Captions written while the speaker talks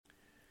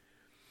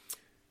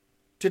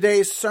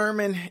Today's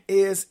sermon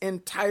is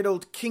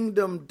entitled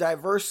Kingdom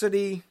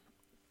Diversity.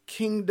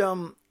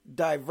 Kingdom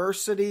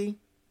Diversity.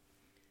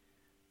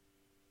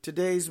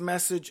 Today's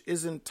message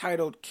is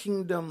entitled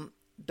Kingdom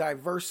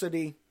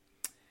Diversity.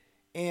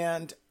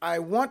 And I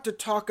want to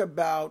talk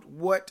about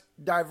what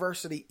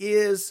diversity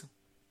is.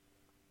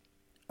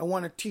 I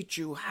want to teach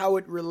you how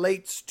it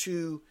relates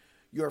to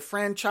your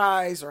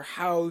franchise or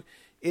how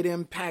it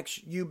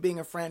impacts you being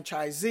a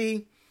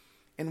franchisee,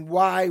 and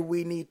why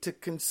we need to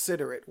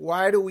consider it.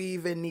 Why do we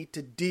even need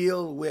to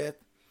deal with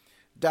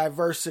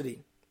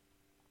diversity?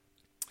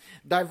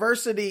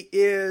 Diversity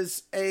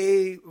is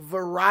a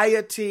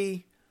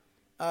variety,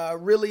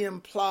 really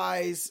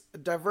implies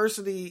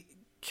diversity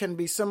can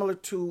be similar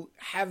to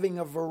having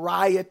a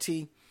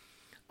variety.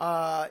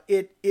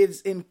 It is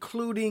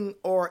including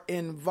or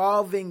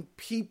involving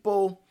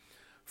people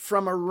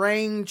from a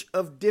range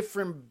of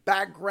different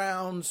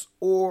backgrounds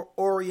or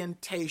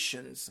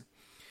orientations.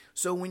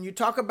 So when you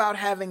talk about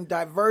having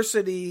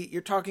diversity,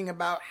 you're talking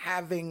about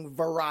having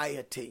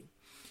variety.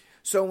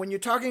 So when you're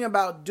talking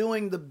about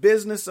doing the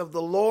business of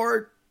the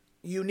Lord,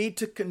 you need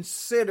to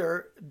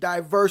consider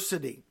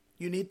diversity.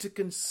 You need to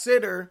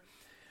consider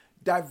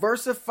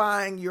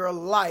diversifying your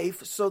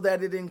life so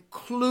that it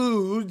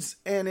includes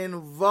and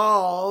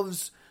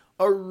involves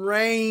a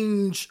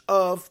range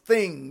of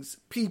things,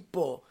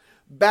 people,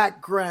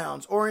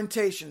 backgrounds,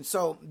 orientation.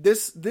 So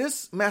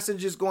this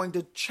message is going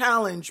to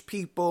challenge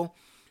people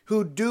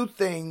who do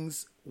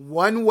things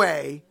one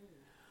way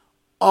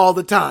all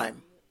the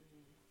time.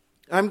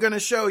 I'm going to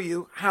show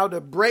you how to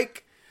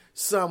break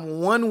some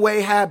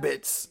one-way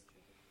habits,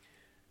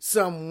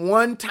 some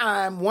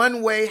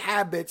one-way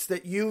habits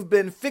that you've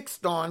been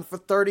fixed on for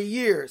 30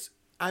 years.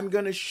 I'm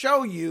going to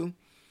show you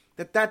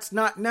that that's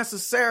not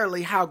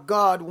necessarily how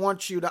God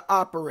wants you to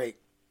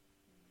operate.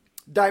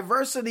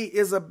 Diversity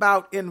is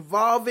about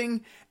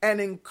involving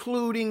and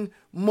including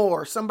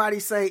more.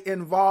 Somebody say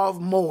involve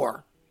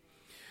more.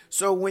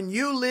 So when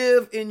you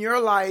live in your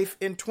life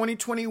in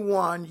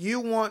 2021, you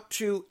want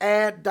to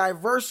add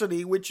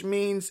diversity, which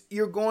means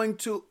you're going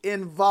to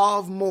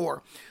involve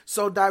more.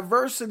 So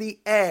diversity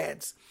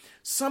adds.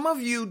 Some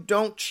of you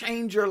don't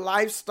change your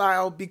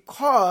lifestyle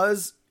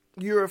because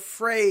you're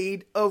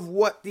afraid of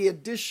what the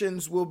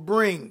additions will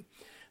bring.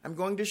 I'm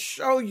going to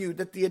show you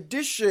that the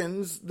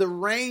additions, the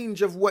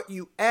range of what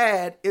you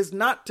add, is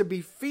not to be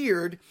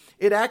feared.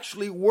 It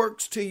actually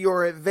works to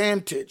your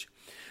advantage.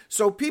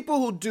 So people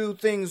who do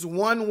things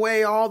one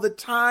way all the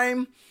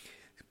time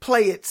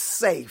play it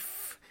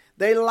safe.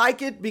 They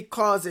like it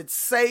because it's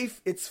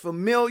safe, it's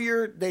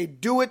familiar, they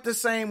do it the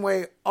same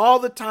way all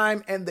the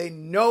time, and they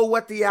know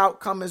what the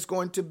outcome is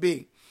going to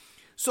be.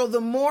 So the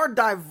more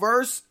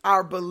diverse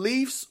our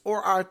beliefs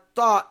or our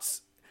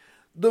thoughts,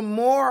 the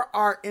more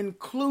are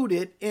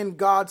included in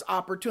God's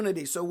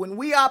opportunity. So when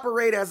we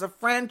operate as a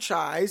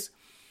franchise,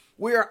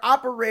 we are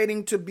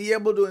operating to be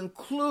able to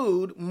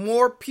include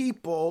more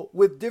people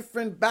with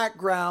different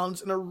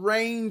backgrounds and a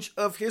range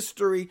of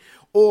history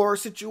or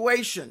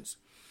situations.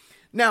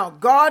 Now,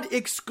 God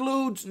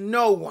excludes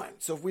no one.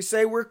 So if we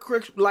say we're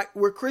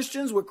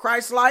Christians, we're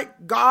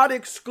Christ-like, God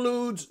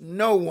excludes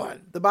no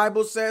one. The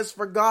Bible says,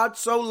 "For God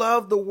so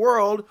loved the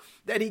world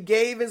that he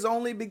gave his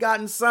only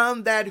begotten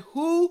Son, that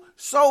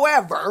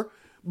whosoever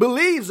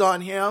believes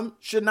on him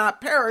should not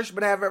perish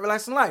but have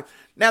everlasting life."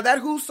 Now that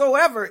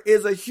whosoever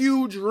is a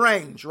huge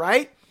range,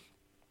 right?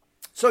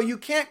 So you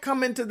can't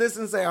come into this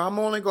and say, I'm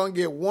only going to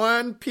get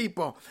one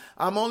people.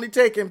 I'm only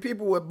taking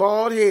people with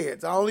bald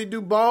heads. I only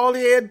do bald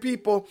head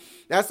people.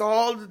 That's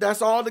all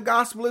the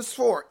gospel is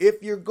for.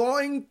 If you're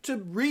going to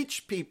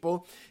reach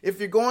people, if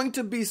you're going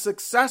to be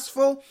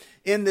successful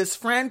in this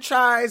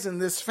franchise, in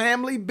this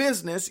family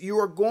business, you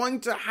are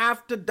going to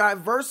have to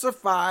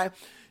diversify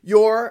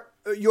your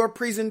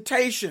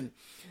presentation.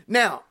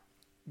 Now,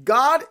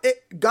 God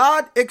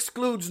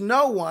excludes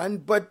no one,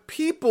 but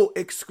people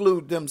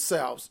exclude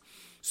themselves.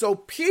 So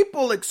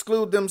people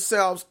exclude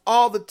themselves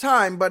all the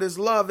time, but his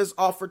love is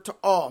offered to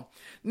all.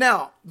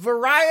 Now,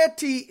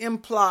 variety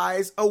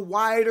implies a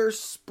wider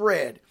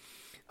spread,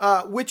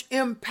 which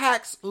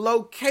impacts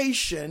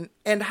location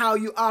and how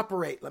you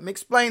operate. Let me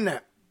explain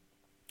that.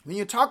 When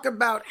you talk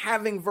about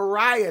having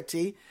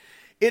variety,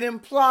 it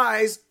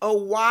implies a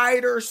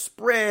wider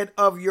spread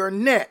of your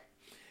net.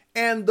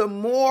 And the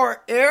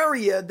more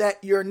area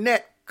that your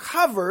net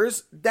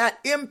covers, that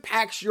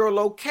impacts your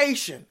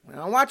location.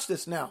 Now watch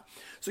this now.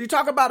 So you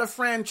talk about a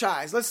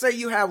franchise. Let's say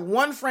you have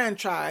one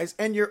franchise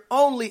and you're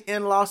only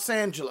in Los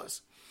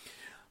Angeles.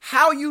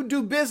 How you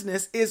do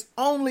business is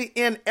only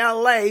in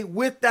LA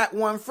with that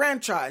one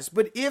franchise.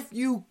 But if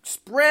you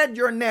spread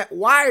your net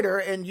wider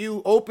and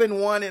you open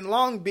one in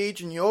Long Beach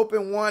and you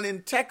open one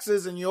in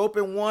Texas and you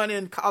open one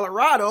in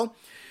Colorado,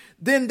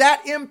 then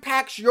that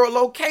impacts your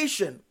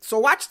location. So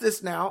watch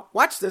this now.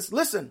 Watch this.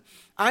 Listen,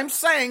 I'm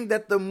saying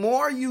that the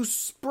more you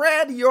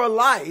spread your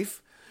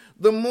life,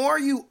 the more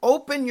you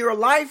open your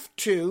life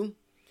to,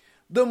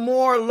 the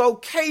more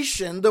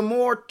location, the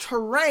more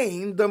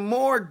terrain, the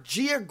more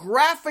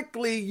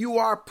geographically you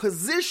are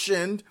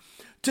positioned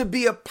to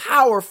be a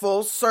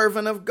powerful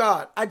servant of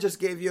God. I just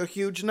gave you a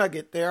huge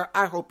nugget there.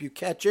 I hope you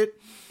catch it.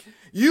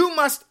 You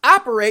must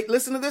operate,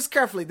 listen to this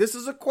carefully. This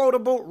is a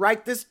quotable,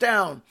 write this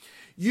down.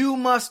 You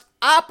must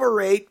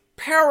operate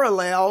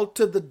parallel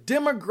to the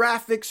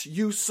demographics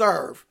you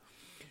serve.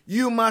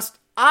 You must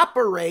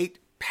operate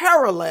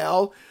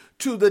parallel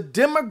to the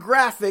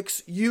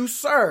demographics you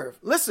serve.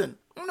 Listen,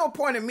 there's no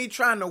point in me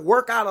trying to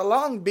work out of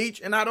Long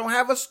Beach and I don't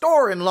have a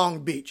store in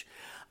Long Beach.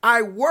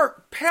 I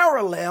work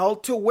parallel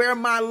to where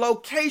my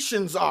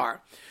locations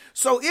are.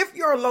 So if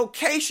your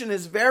location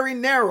is very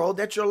narrow,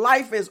 that your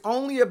life is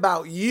only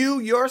about you,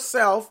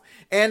 yourself,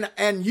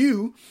 and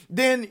you,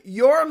 then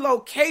your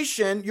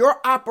location,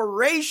 your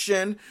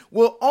operation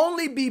will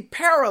only be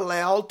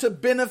parallel to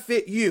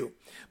benefit you.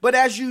 But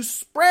as you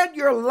spread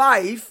your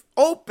life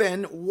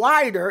open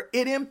wider,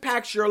 it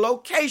impacts your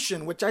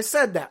location, which I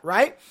said that,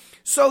 right?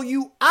 So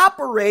you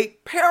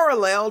operate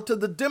parallel to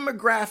the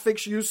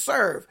demographics you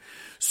serve.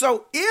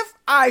 So if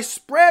I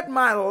spread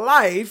my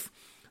life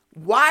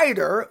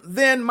wider,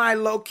 then my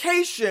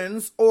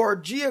locations or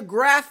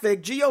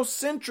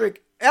geocentric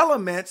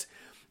elements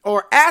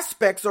or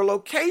aspects or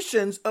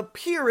locations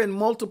appear in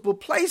multiple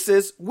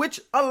places, which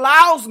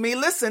allows me,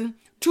 listen,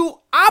 to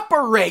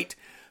operate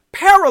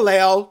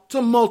parallel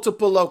to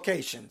multiple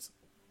locations.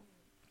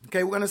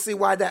 Okay, we're going to see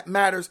why that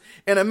matters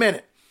in a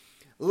minute.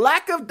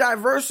 Lack of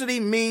diversity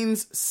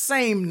means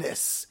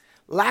sameness.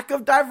 Lack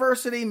of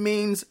diversity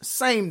means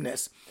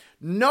sameness.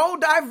 No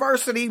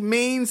diversity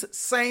means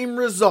same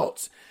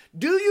results.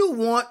 Do you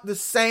want the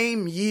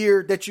same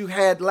year that you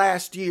had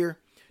last year?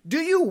 Do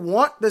you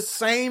want the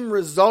same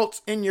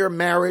results in your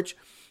marriage?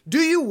 Do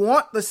you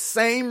want the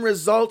same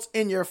results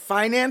in your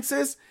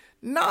finances?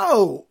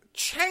 No.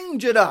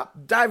 Change it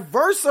up.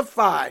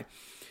 Diversify.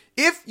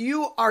 If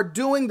you are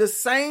doing the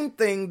same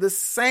thing the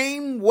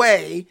same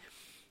way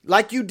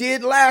like you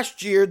did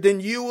last year,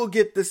 then you will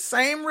get the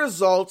same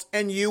results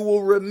and you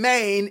will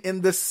remain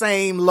in the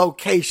same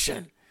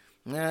location.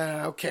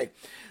 Okay.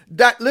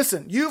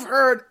 Listen, you've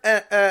heard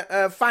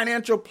a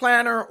financial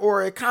planner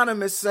or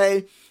economist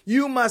say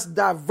you must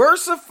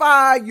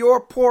diversify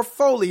your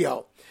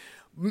portfolio.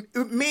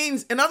 It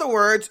means, in other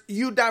words,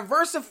 you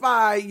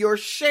diversify your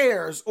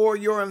shares or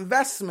your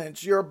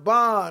investments, your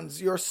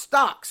bonds, your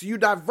stocks. You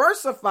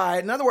diversify.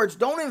 In other words,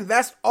 don't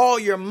invest all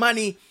your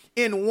money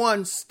in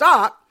one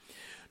stock.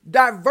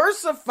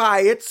 Diversify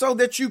it so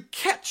that you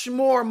catch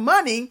more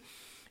money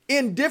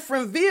in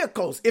different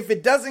vehicles. If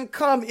it doesn't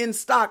come in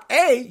stock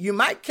A, you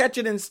might catch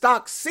it in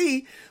stock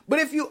C. But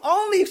if you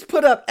only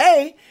put up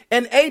A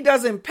and A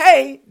doesn't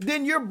pay,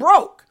 then you're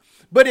broke.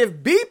 But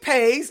if B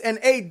pays and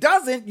A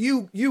doesn't,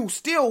 you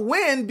still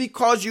win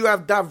because you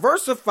have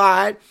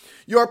diversified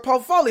your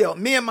portfolio.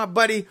 Me and my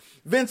buddy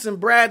Vincent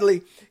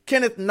Bradley,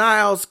 Kenneth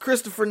Niles,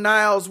 Christopher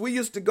Niles, we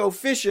used to go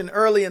fishing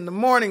early in the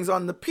mornings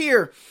on the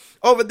pier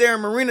over there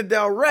in Marina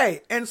Del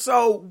Rey. And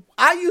so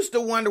I used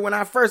to wonder when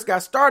I first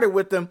got started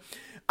with them,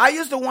 I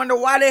used to wonder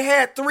why they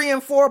had 3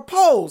 and 4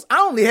 poles. I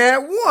only had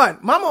one.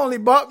 Mama only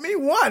bought me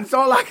one, so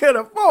all I could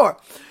afford.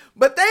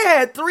 But they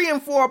had 3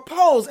 and 4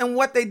 poles, and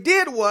what they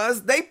did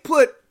was they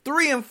put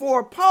 3 and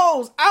 4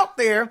 poles out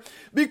there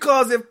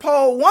because if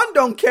pole 1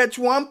 don't catch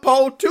one,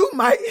 pole 2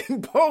 might,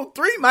 and pole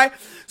 3 might.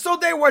 So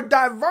they were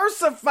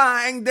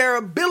diversifying their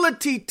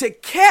ability to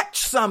catch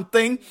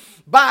something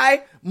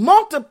by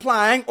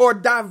multiplying or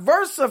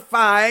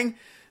diversifying.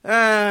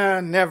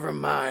 Never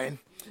mind.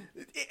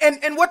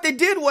 And what they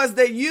did was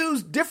they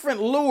used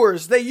different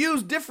lures. They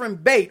used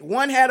different bait.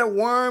 One had a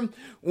worm,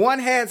 one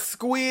had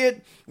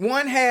squid,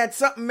 one had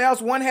something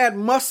else, one had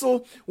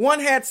mussel,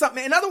 one had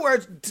something. In other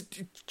words,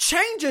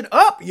 change it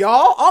up,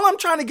 y'all. All I'm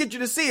trying to get you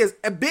to see is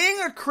being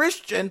a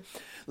Christian.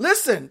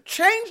 Listen,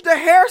 change the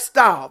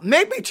hairstyle.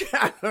 Maybe,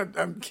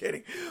 I'm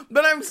kidding,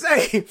 but I'm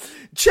saying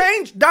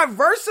change,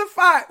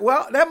 diversify.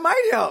 Well, that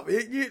might help.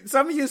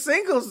 Some of you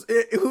singles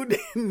who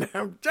didn't,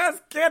 I'm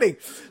just kidding.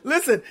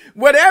 Listen,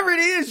 whatever it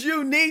is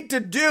you need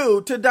to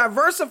do to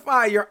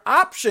diversify your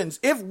options.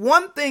 If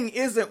one thing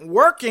isn't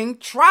working,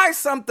 try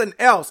something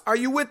else. Are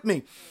you with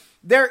me?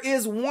 There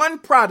is one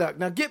product.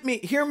 Now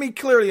hear me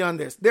clearly on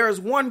this. There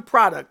is one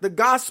product. The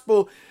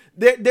gospel,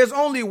 there's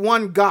only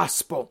one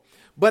gospel.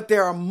 But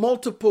there are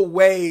multiple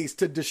ways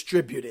to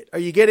distribute it. Are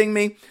you getting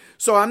me?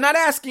 So I'm not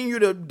asking you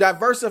to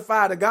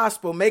diversify the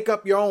gospel, make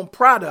up your own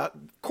product.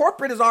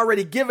 Corporate has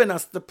already given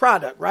us the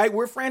product, right?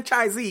 We're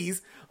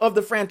franchisees of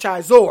the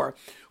franchisor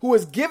who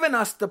has given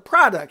us the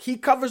product. He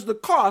covers the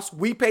cost.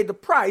 We pay the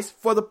price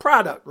for the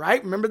product,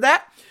 right? Remember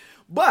that?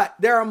 But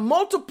there are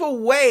multiple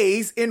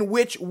ways in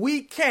which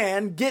we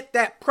can get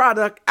that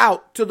product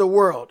out to the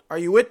world. Are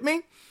you with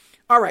me?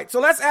 All right.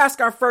 So let's ask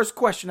our first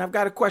question. I've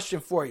got a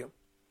question for you.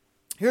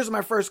 Here's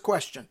my first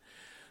question.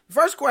 The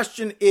first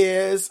question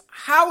is,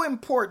 how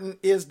important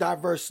is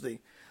diversity?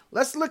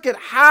 Let's look at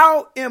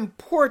how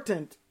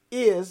important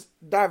is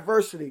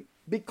diversity,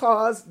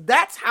 because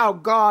that's how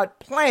God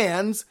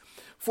plans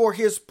for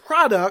his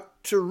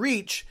product to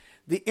reach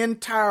the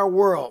entire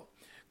world.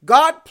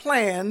 God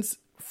plans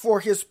for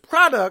his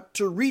product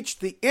to reach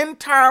the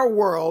entire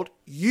world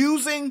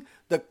using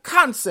the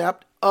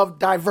concept of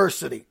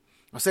diversity.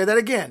 I'll say that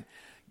again.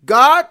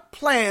 God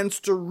plans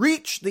to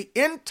reach the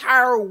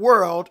entire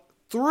world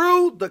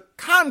through the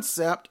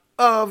concept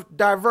of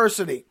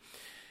diversity.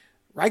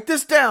 Write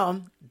this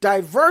down.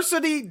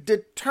 Diversity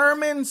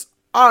determines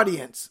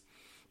audience.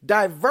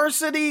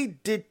 Diversity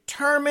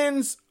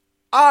determines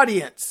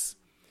audience.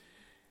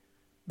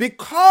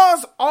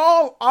 Because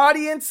all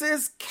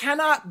audiences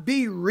cannot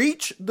be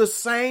reached the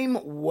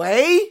same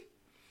way,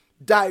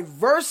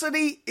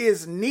 diversity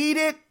is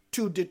needed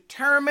to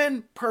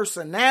determine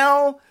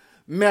personnel,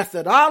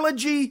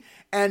 methodology,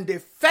 and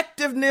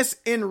effectiveness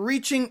in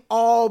reaching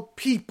all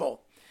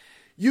people.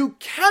 You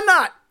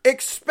cannot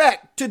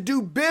expect to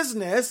do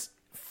business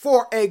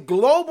for a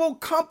global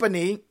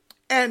company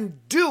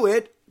and do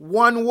it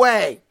one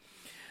way.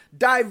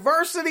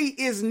 Diversity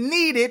is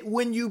needed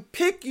when you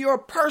pick your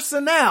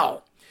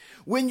personnel.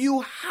 When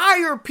you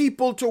hire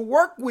people to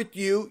work with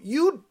you,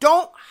 you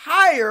don't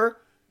hire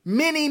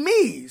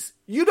mini-me's.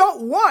 You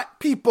don't want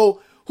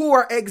people who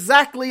are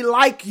exactly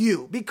like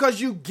you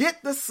because you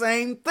get the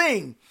same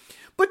thing.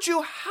 But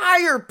you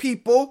hire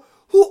people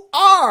who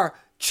are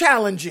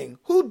challenging,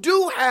 who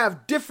do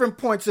have different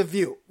points of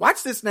view.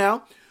 Watch this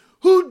now.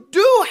 Who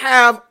do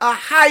have a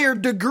higher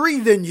degree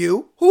than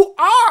you, who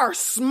are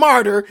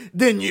smarter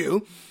than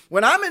you.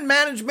 When I'm in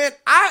management,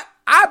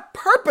 I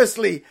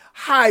purposely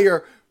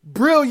hire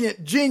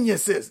brilliant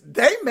geniuses.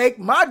 They make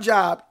my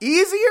job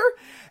easier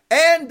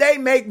and they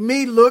make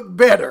me look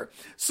better.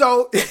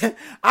 So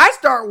I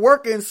start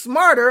working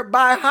smarter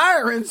by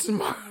hiring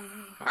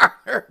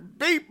smarter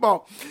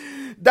people.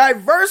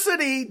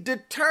 Diversity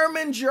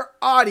determines your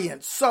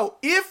audience. So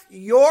if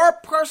your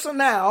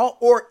personnel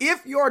or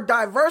if your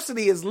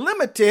diversity is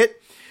limited,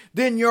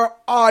 then your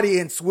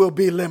audience will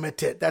be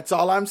limited. That's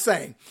all I'm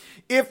saying.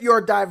 If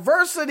your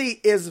diversity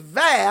is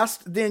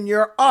vast, then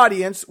your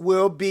audience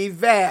will be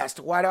vast.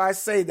 Why do I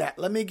say that?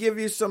 Let me give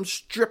you some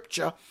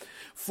scripture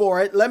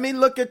for it. Let me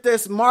look at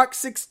this. Mark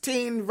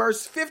 16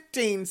 verse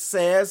 15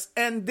 says,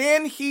 "And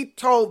then he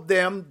told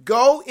them,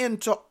 go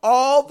into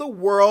all the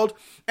world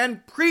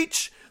and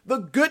preach the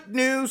good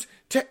news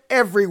to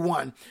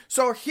everyone."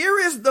 So here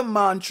is the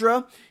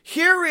mantra.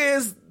 Here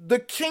is the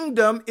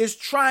kingdom is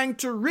trying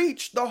to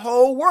reach the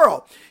whole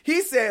world.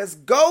 He says,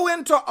 go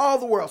into all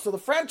the world. So the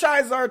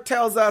franchisor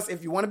tells us,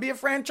 if you want to be a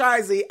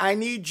franchisee, I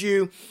need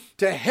you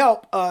to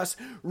help us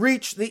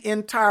reach the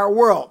entire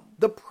world.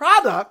 The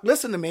product,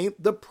 listen to me,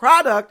 the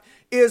product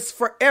is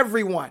for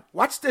everyone.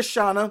 Watch this,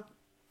 Shauna.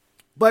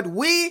 But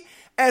we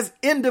as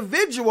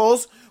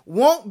individuals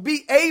won't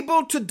be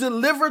able to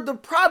deliver the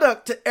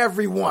product to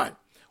everyone.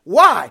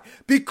 Why?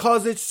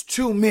 Because it's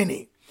too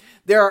many.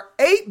 There are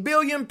 8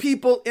 billion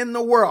people in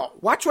the world.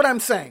 Watch what I'm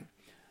saying.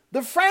 The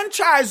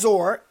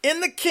franchisor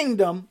in the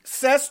kingdom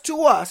says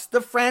to us,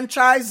 the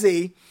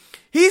franchisee,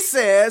 he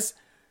says,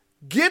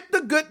 get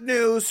the good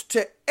news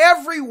to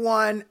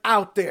everyone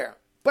out there.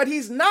 But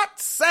he's not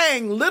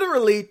saying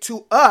literally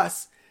to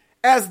us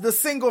as the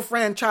single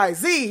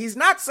franchisee. He's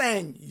not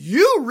saying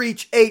you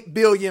reach 8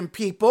 billion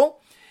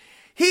people.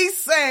 He's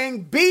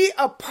saying be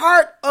a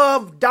part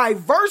of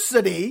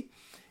diversity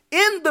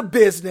in the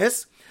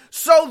business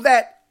so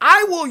that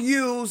I will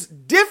use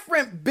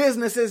different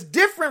businesses,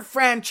 different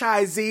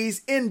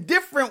franchisees in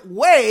different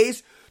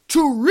ways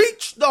to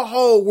reach the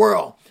whole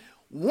world.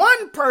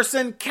 One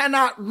person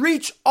cannot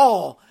reach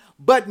all,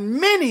 but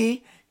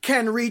many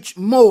can reach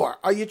more.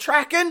 Are you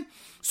tracking?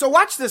 So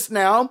watch this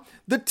now.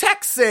 The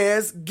text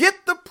says,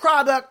 get the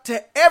product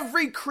to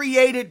every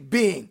created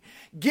being.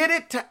 Get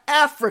it to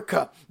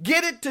Africa.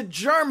 Get it to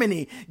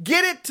Germany.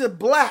 Get it to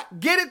black.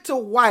 Get it to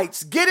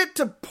whites. Get it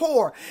to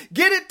poor.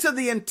 Get it to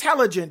the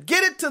intelligent.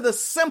 Get it to the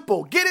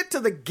simple. Get it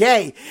to the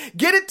gay.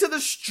 Get it to the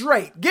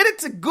straight. Get it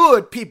to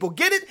good people.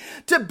 Get it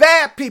to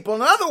bad people.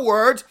 In other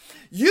words,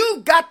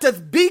 you've got to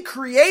be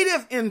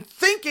creative in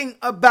thinking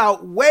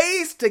about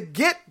ways to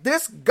get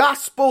this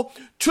gospel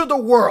to the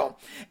world.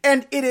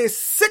 And it is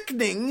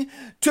sickening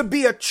to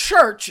be a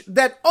church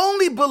that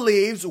only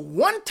believes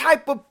one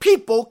type of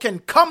people can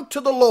come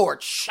to the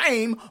Lord.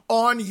 Shame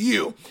on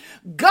you.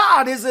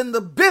 God is in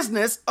the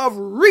business of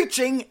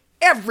reaching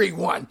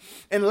everyone.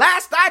 And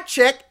last I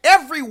checked,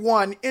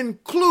 everyone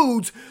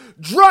includes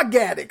drug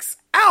addicts,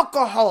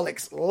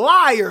 alcoholics,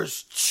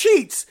 liars,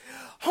 cheats,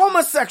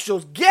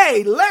 homosexuals,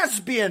 gay,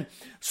 lesbian,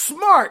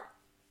 smart,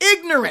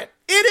 ignorant.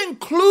 It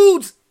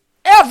includes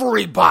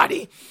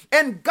everybody.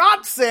 And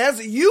God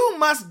says you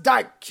must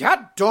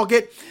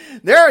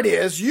there it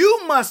is.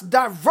 You must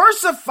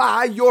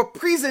diversify your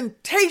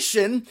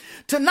presentation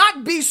to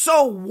not be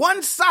so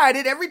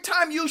one-sided. Every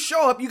time you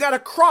show up, you got a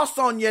cross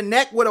on your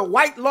neck with a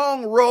white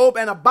long robe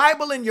and a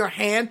Bible in your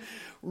hand.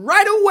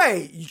 Right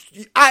away,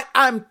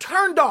 I'm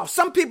turned off.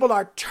 Some people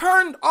are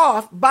turned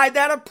off by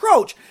that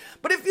approach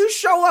But if you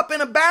show up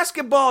in a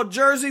basketball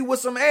jersey with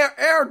some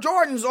Air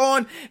Jordans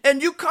on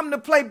and you come to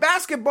play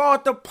basketball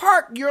at the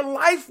park, your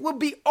life will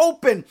be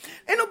open.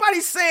 Ain't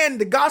nobody saying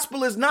the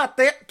gospel is not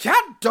there.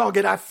 God dog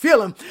it, I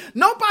feel him.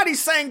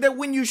 Nobody's saying that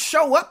when you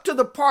show up to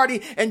the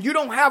party and you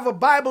don't have a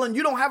Bible and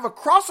you don't have a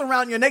cross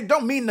around your neck,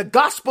 don't mean the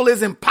gospel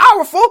isn't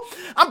powerful.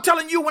 I'm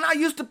telling you, when I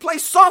used to play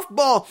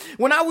softball,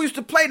 when I used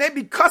to play, they'd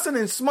be cussing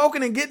and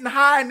smoking and getting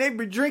high and they'd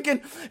be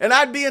drinking, and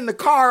I'd be in the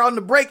car on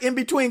the break in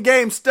between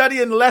games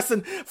studying the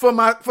lesson for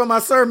my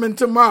sermon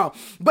tomorrow.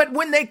 But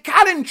when they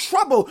got in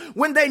trouble,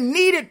 when they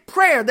needed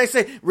prayer, they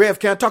say, Rev,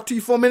 can I talk to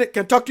you for a minute?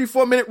 Can I talk to you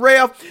for a minute,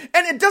 Rev?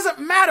 And it doesn't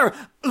matter.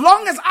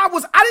 Long as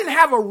I didn't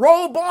have a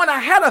robe on, I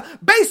had a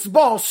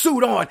baseball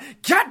suit on.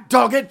 God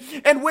dog it.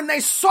 And when they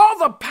saw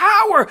the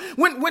power,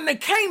 when they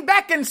came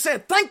back and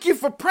said, thank you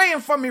for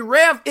praying for me,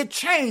 Rev, it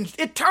changed.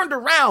 It turned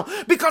around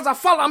because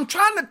I'm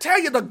trying to tell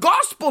you, the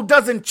gospel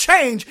doesn't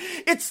change.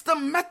 It's the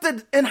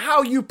method and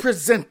how you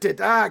present it.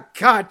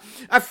 God,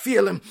 I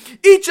feel him.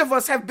 Each of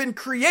us have been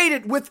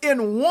created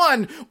within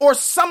one or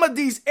some of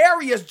these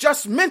areas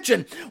just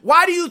mentioned.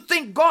 Why do you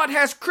think God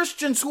has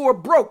Christians who are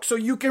broke so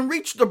you can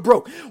reach the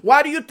broke?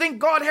 Why do you think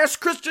God has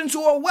Christians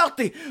who are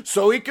wealthy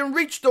so he can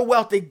reach the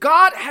wealthy?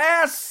 God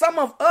has some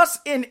of us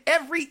in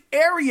every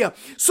area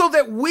so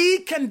that we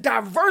can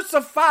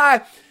diversify.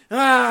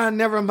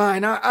 Never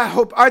mind. I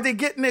hope, are they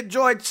getting it,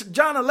 Joy?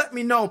 Jonna, let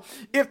me know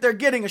if they're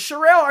getting it.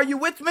 Sherelle, are you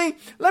with me?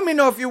 Let me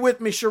know if you're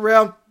with me,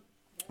 Sherelle.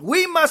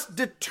 We must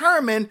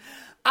determine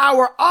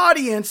our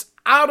audience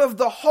out of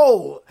the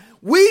whole.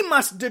 We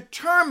must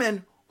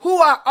determine who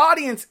our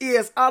audience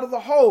is out of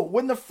the whole.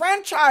 When the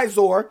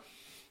franchisor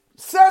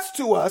says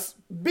to us,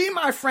 be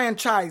my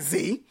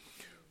franchisee,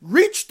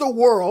 reach the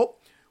world,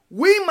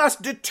 we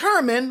must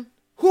determine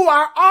who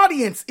our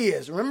audience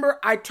is. Remember,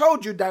 I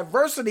told you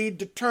diversity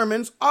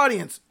determines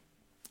audience.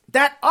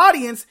 That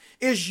audience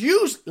is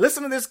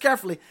listen to this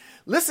carefully.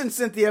 Listen,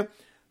 Cynthia,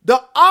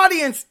 the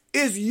audience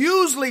is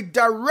usually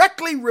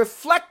directly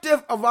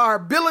reflective of our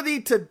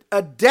ability to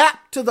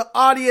adapt to the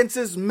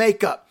audience's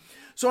makeup.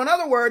 So in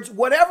other words,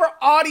 whatever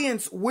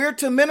audience we're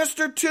to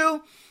minister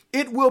to,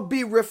 it will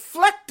be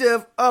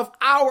reflective of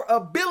our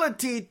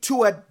ability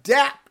to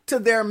adapt to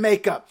their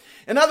makeup.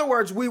 In other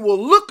words, we will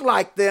look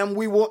like them,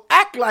 we will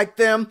act like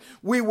them,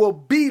 we will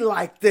be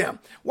like them.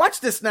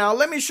 Watch this now.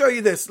 Let me show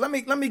you this. Let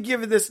me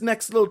give you this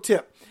next little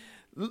tip.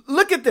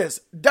 Look at this.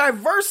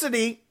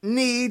 Diversity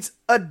needs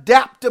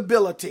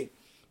adaptability.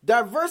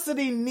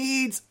 Diversity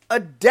needs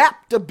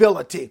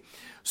adaptability.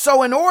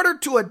 So in order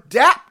to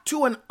adapt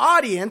to an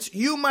audience,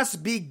 you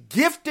must be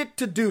gifted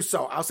to do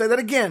so. I'll say that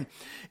again.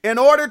 In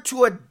order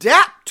to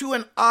adapt to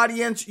an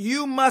audience,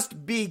 you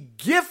must be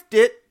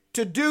gifted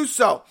to do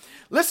so.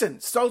 Listen,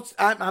 so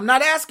I'm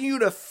not asking you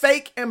to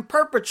fake and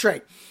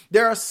perpetrate.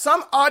 There are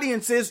some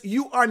audiences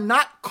you are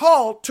not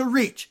called to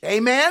reach.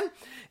 Amen?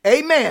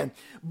 Amen.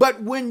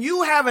 But when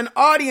you have an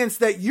audience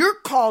that you're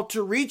called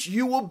to reach,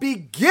 you will be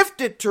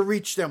gifted to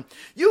reach them.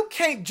 You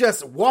can't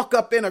just walk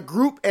up in a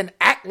group and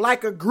act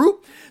like a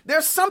group.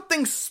 There's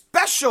something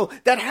special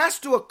that has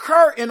to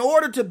occur in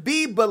order to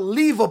be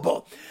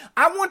believable.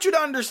 I want you to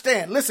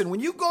understand, listen,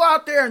 when you go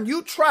out there and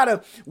you try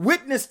to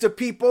witness to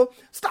people,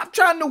 stop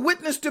trying to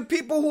witness to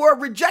people who are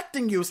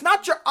rejecting you. It's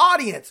not your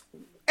audience.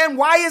 And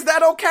why is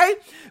that okay?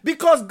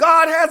 Because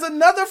God has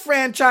another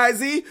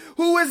franchisee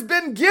who has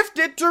been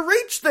gifted to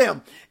reach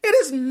them. It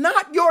is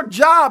not your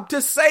job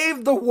to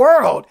save the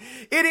world.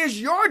 It is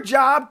your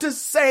job to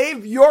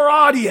save your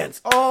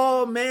audience.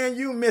 Oh man,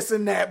 you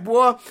missing that,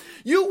 boy.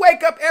 You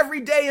wake up every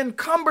day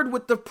encumbered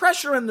with the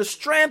pressure and the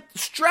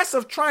stress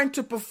of trying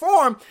to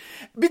perform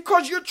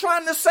because you're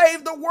trying to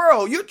save the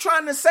world. You're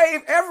trying to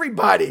save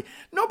everybody.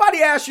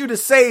 Nobody asked you to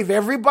save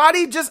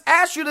everybody. Just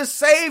asked you to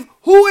save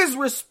who is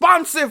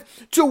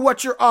responsive to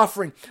what you're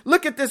offering.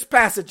 Look at this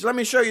passage. Let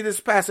me show you this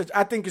passage.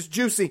 I think it's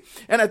juicy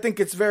and I think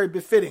it's very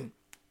befitting.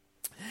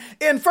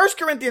 In 1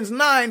 Corinthians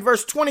 9,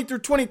 verse 20 through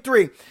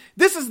 23,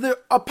 this is the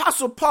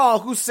Apostle Paul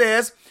who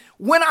says,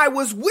 when I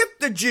was with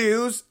the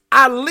Jews,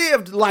 I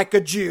lived like a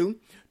Jew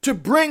to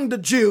bring the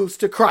Jews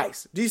to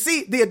Christ. Do you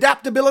see the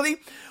adaptability?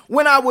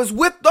 When I was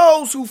with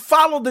those who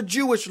followed the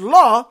Jewish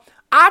law,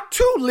 I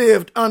too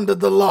lived under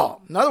the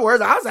law. In other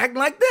words, I was acting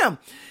like them.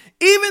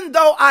 Even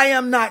though I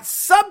am not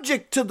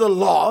subject to the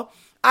law,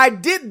 I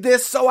did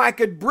this so I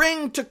could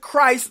bring to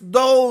Christ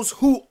those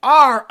who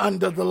are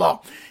under the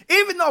law.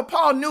 Even though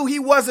Paul knew he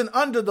wasn't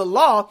under the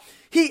law,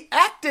 he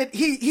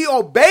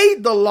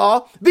obeyed the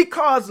law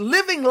because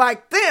living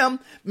like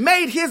them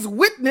made his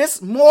witness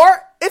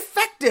more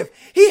effective.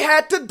 He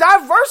had to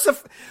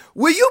diversify.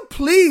 Will you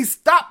please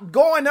stop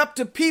going up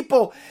to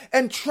people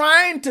and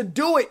trying to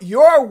do it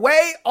your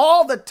way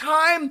all the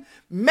time?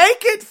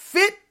 Make it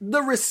fit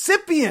the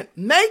recipient.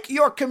 Make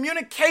your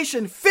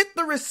communication fit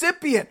the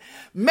recipient.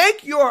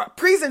 Make your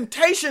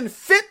presentation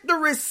fit the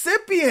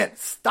recipient.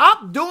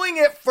 Stop doing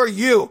it for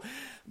you.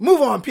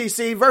 Move on,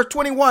 PC. Verse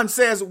 21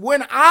 says,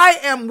 when I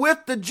am with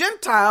the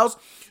Gentiles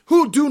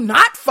who do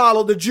not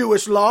follow the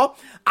Jewish law.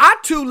 I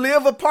too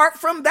live apart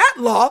from that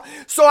law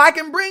so I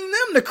can bring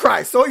them to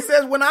Christ. So he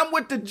says, when I'm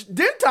with the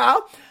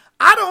Gentile,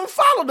 I don't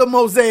follow the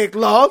Mosaic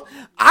law.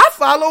 I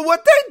follow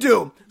what they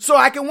do so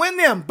I can win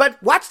them.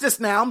 But watch this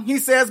now. He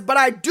says, but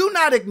I do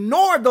not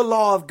ignore the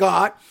law of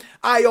God.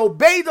 I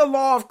obey the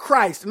law of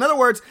Christ. In other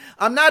words,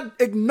 I'm not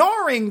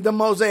ignoring the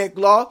Mosaic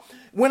law.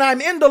 When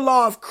I'm in the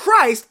law of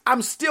Christ,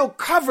 I'm still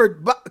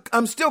covering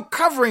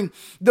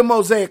the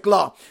Mosaic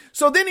law.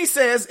 So then he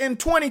says in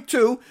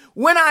 22,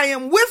 when I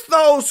am with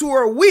those who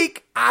are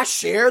weak, I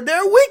share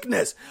their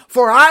weakness,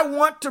 for I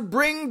want to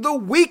bring the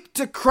weak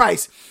to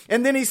Christ.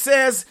 And then he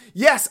says,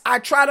 yes, I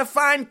try to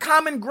find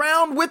common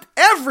ground with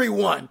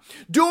everyone,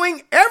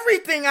 doing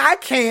everything I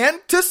can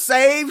to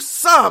save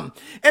some.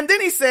 And then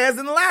he says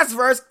in the last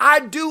verse, I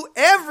do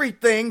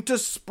everything to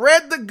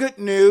spread the good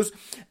news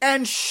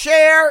and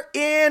share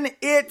in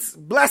its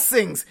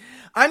blessings.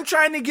 I'm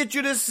trying to get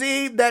you to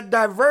see that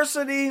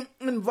diversity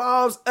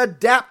involves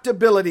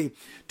adaptability.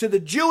 To the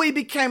Jew, he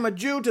became a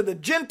Jew. To the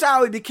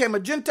Gentile, he became a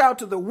Gentile.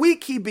 To the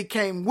weak, he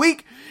became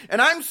weak.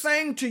 And I'm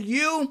saying to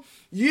you,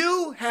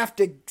 you have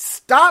to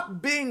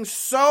stop being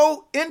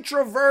so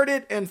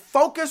introverted and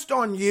focused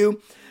on you.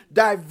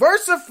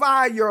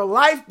 Diversify your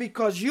life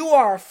because you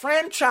are a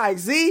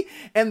franchisee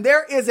and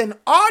there is an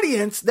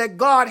audience that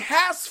God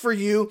has for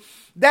you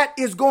that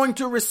is going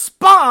to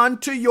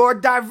respond to your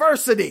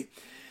diversity.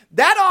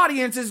 That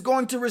audience is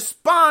going to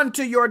respond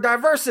to your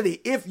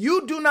diversity. If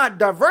you do not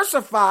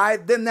diversify,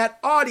 then that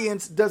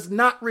audience does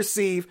not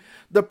receive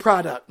the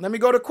product. Let me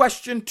go to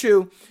question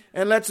 2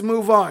 and let's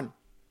move on.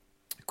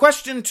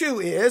 Question 2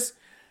 is,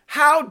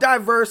 how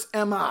diverse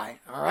am I?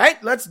 All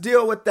right, let's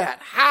deal with that.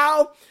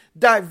 How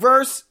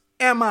diverse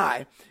am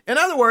I? In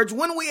other words,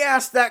 when we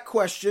ask that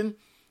question,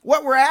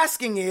 what we're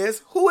asking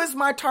is, who is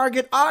my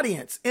target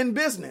audience in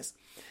business?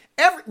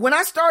 When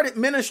I started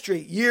ministry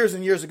years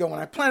and years ago, when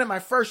I planted my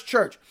first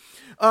church,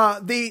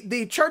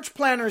 the church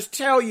planners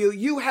tell you,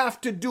 you have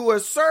to do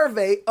a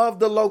survey of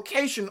the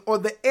location or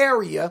the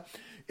area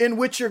in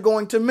which you're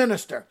going to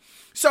minister.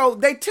 So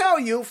they tell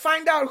you,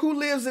 find out who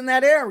lives in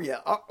that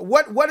area.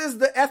 What is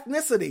the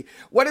ethnicity?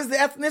 What is the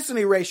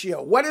ethnicity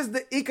ratio? What is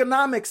the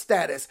economic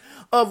status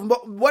of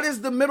what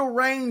is the middle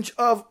range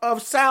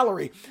of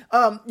salary?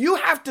 You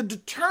have to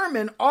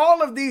determine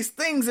all of these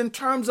things in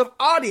terms of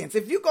audience.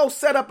 If you go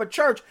set up a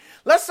church,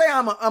 let's say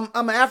I'm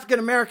an African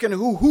American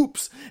who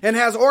hoops and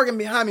has organ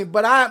behind me,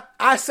 but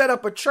I set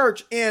up a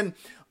church in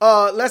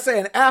let's say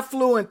an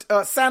affluent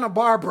Santa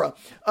Barbara,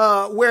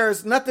 where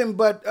it's nothing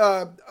but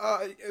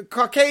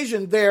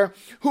Caucasian there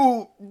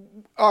who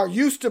are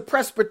used to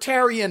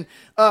Presbyterian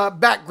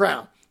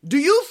background. Do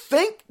you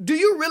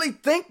really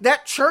think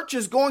that church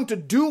is going to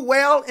do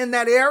well in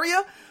that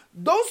area?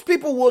 Those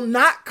people will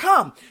not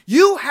come.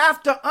 You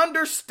have to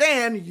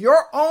understand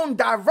your own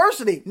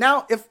diversity.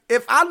 Now,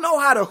 if I know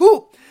how to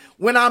hoop,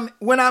 when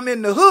I'm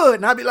in the hood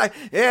and I'll be like,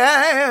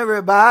 yeah,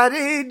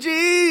 everybody,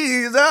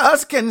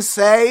 Jesus can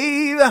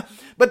save.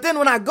 But then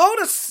when I go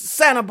to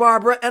Santa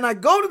Barbara and I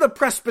go to the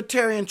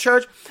Presbyterian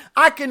church,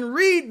 I can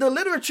read the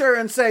literature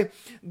and say,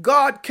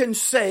 God can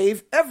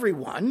save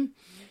everyone.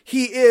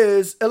 He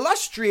is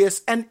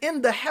illustrious and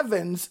in the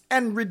heavens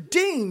and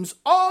redeems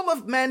all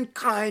of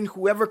mankind,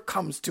 whoever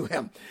comes to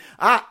him.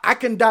 I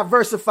can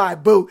diversify,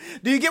 boo.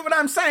 Do you get what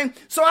I'm saying?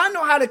 So I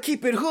know how to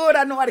keep it hood.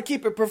 I know how to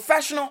keep it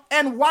professional.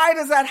 And why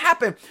does that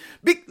happen?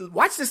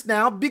 Watch this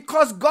now.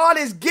 Because God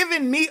has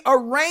given me a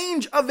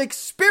range of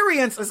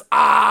experiences.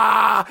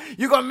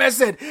 You're going to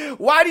miss it.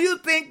 Why do you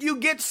think you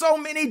get so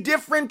many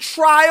different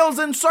trials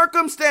and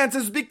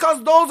circumstances?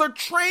 Because those are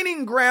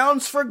training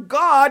grounds for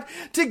God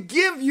to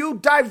give you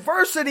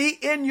diversity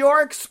in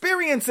your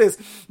experiences.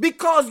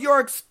 Because your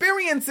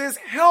experiences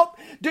help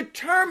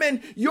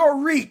determine your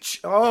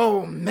reach. Oh,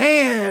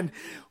 man.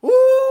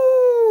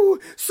 Ooh.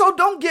 So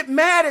don't get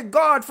mad at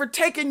God for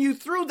taking you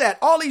through that.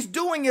 All he's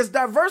doing is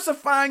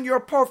diversifying your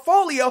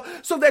portfolio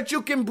so that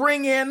you can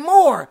bring in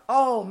more.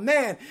 Oh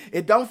man,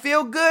 it don't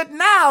feel good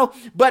now,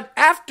 but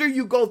after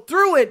you go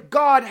through it,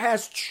 God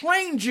has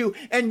trained you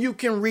and you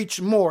can reach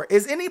more.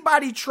 Is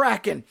anybody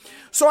tracking?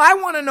 So I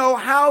want to know,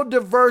 how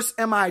diverse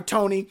am I,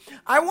 Tony?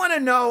 I want to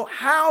know,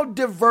 how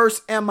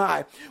diverse am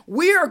I?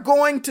 We are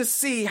going to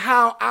see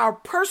how our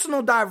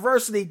personal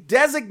diversity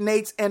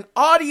designates an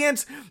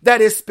audience that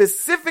is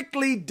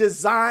specifically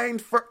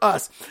designed for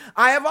us.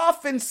 I have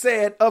often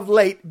said of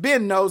late,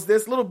 Ben knows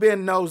this, little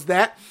Ben knows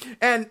that,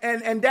 and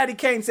Daddy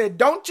Kane said,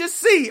 don't just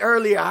see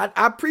earlier. I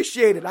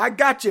appreciate it. I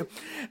got you.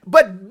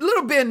 But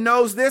little Ben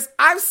knows this.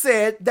 I've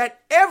said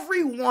that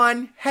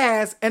everyone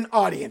has an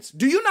audience.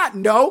 Do you not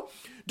know?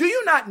 Do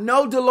you not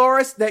know,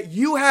 Dolores, that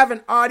you have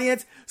an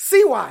audience?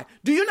 See why.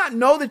 Do you not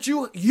know that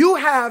you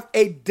have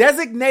a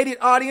designated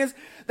audience?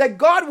 That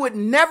God would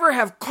never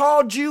have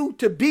called you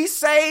to be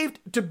saved,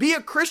 to be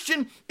a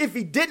Christian, if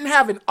he didn't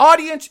have an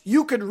audience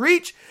you could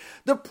reach.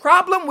 The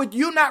problem with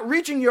you not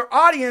reaching your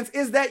audience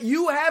is that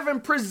you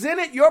haven't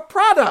presented your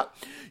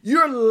product.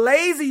 You're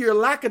lazy, you're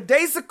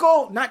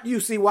lackadaisical. Not you,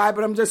 CY,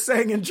 but I'm just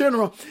saying in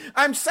general.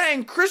 I'm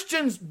saying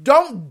Christians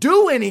don't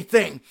do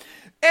anything.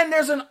 And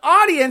there's an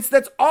audience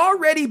that's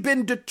already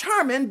been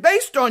determined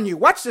based on you.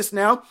 Watch this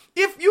now.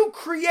 If you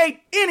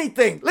create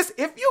anything, listen,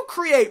 if you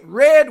create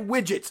red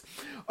widgets,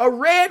 a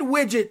red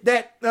widget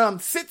that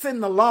sits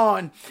in the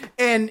lawn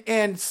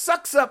and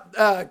sucks up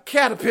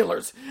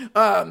caterpillars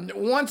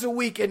once a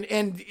week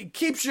and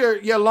keeps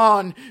your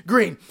lawn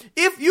green.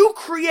 If you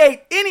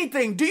create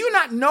anything, do you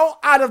not know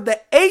out of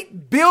the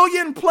 8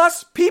 billion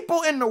plus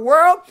people in the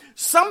world,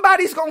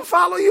 somebody's going to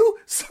follow you?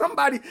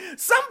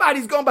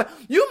 Somebody's going to buy.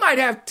 You might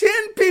have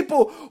 10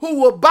 people who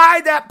will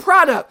buy that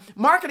product.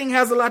 Marketing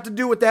has a lot to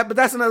do with that, but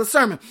that's another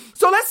sermon.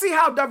 So let's see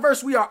how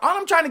diverse we are. All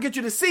I'm trying to get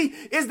you to see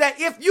is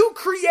that if you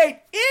create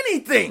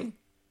anything,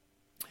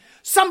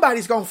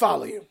 somebody's going to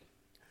follow you.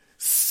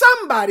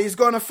 Somebody's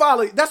going to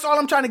follow you. That's all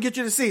I'm trying to get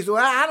you to see. So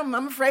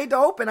I'm afraid to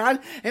open.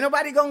 Ain't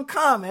nobody going to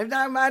come. Ain't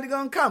nobody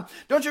going to come.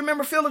 Don't you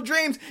remember Field of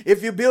Dreams?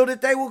 If you build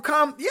it, they will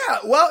come. Yeah,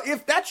 well,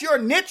 if that's your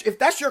niche, if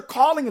that's your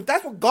calling, if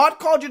that's what God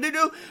called you to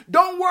do,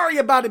 don't worry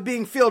about it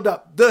being filled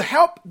up.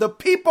 The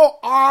people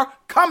are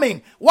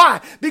coming.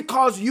 Why?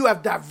 Because you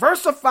have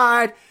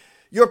diversified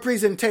your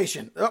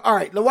presentation. All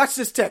right, now watch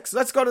this text.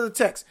 Let's go to the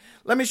text.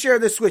 Let me share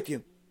this with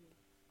you.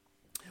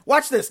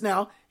 Watch this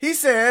now. He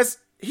says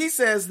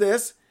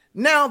this.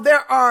 Now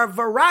there are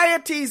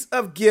varieties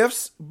of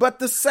gifts, but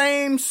the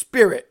same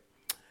Spirit.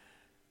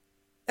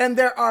 And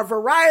there are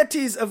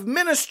varieties of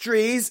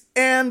ministries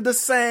and the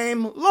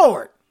same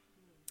Lord.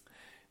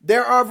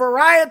 There are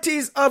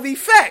varieties of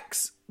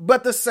effects,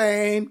 but the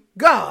same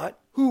God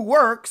who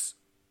works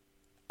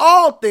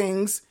all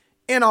things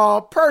in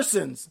all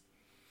persons.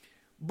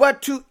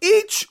 But to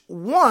each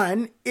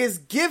one is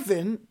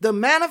given the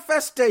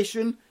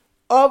manifestation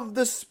of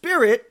the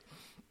Spirit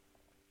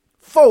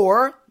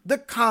for the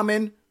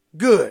common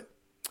good.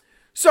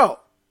 So,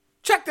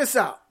 check this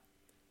out.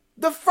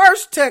 The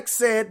first text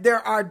said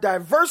there are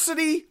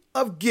diversity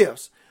of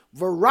gifts,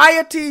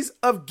 varieties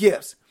of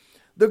gifts.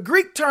 The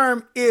Greek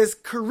term is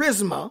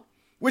charisma,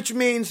 which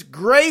means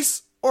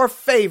grace or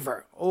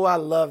favor. Oh, I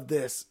love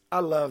this. I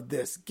love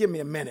this. Give me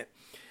a minute.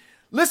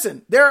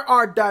 Listen, there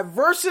are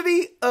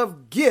diversity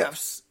of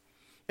gifts.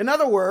 In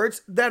other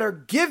words, that are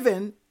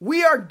given,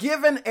 we are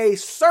given a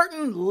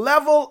certain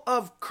level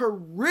of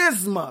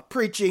charisma,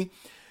 preaching.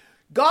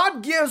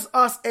 God gives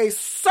us a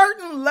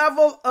certain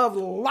level of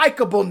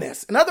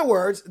likableness. In other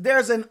words,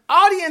 there's an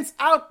audience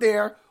out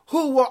there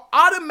who will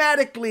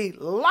automatically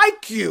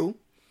like you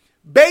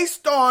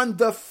based on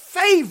the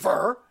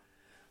favor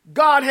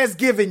God has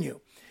given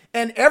you.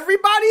 And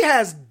everybody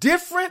has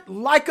different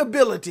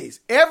likabilities.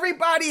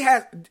 Everybody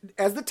has,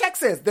 as the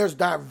text says, there's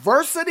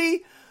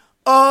diversity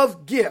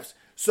of gifts.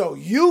 So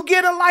you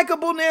get a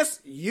likableness,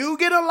 you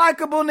get a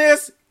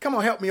likableness. Come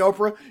on, help me,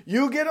 Oprah.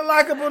 You get a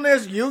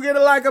likableness, you get a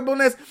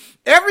likableness.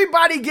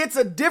 Everybody gets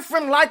a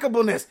different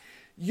likableness.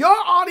 Your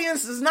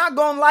audience is not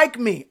going to like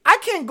me. I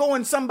can't go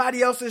in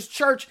somebody else's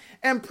church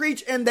and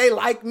preach and they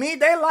like me.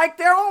 They like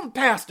their own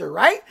pastor,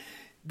 right?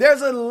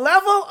 There's a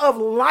level of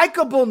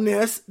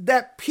likableness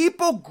that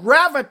people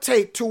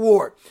gravitate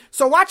toward.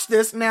 So watch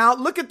this now.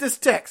 Look at this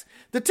text.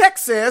 The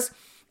text says,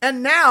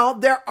 and now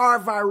there are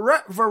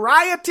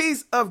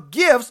varieties of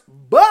gifts,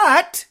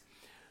 but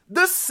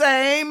the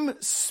same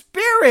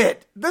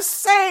Spirit. The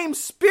same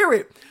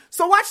Spirit.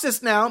 So watch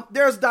this now.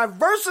 There's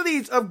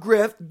diversities of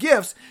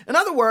gifts. In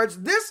other words,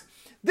 this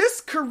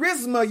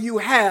charisma you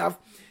have,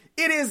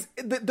 it is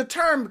the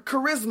term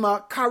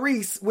charisma,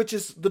 charis, which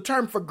is the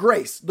term for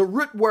grace. The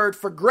root word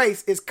for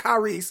grace is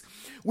charis,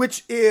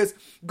 which is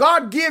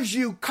God gives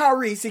you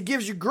charis. He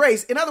gives you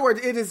grace. In other words,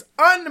 it is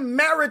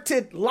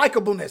unmerited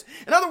likableness.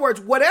 In other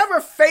words, whatever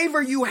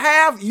favor you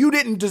have, you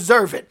didn't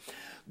deserve it.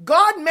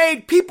 God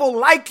made people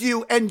like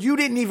you and you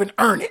didn't even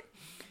earn it.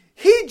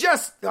 He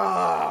just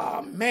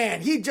dropped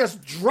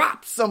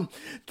some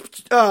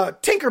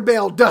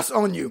Tinkerbell dust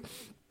on you.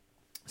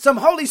 Some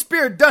Holy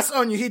Spirit dust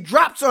on you. He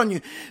drops on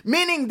you,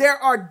 meaning there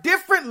are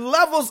different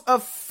levels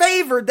of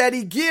favor that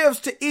he gives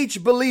to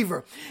each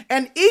believer.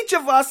 And each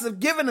of us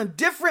have given a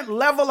different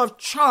level of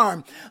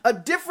charm, a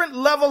different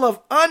level of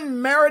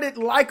unmerited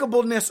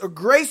likableness or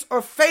grace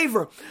or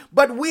favor.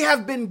 But we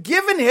have been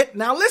given it.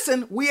 Now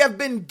listen, we have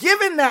been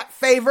given that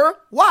favor.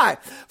 Why?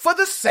 For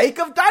the sake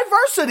of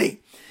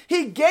diversity.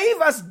 He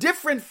gave us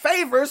different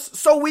favors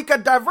so we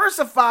could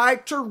diversify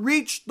to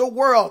reach the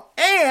world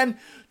and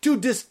to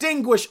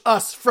distinguish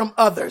us from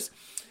others.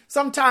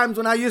 Sometimes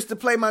when I used to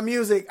play my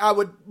music, I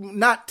would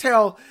not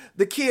tell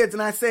the kids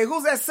and I'd say,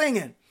 who's that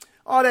singing?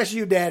 Oh, that's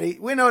you, Daddy.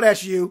 We know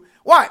that's you.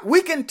 Why?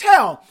 We can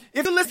tell.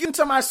 If you listen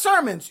to my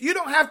sermons, you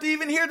don't have to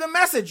even hear the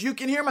message. You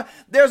can hear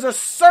there's a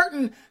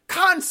certain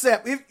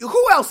concept.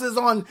 Who else is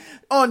on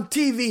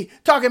TV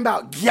talking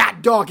about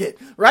God dog it,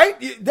 right?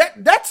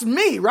 That's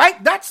me,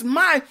 right? That's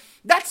my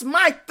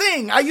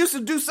thing. I used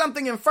to do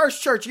something in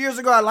First Church years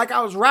ago, like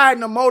I was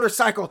riding a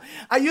motorcycle.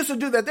 I used to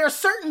do that. There are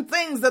certain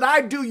things that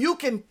I do. You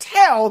can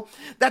tell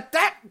that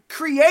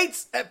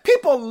creates,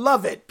 people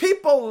love it.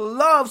 People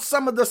love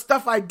some of the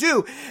stuff I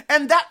do.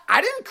 And that I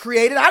didn't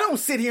create it. I don't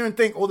sit here and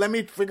think, oh, let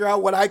me figure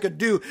out what I could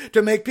do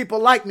to make people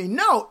like me.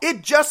 No,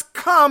 it just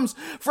comes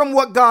from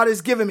what God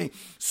has given me.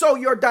 So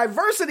your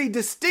diversity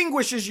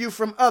distinguishes you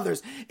from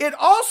others. It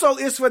also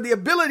is for the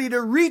ability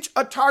to reach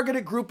a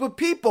targeted group of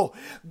people.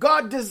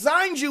 God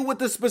designed you with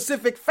a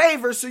specific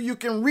favor so you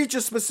can reach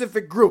a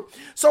specific group.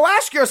 So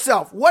ask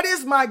yourself, what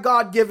is my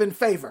God-given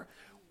favor?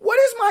 What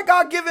is my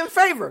God-given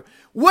favor?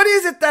 What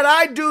is it that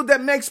I do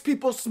that makes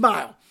people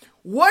smile?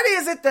 What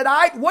is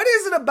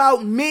it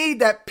about me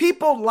that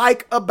people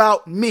like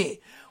about me?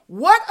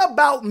 What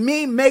about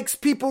me makes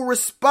people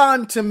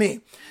respond to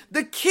me?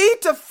 The key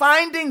to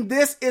finding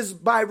this is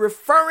by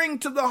referring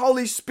to the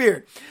Holy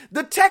Spirit.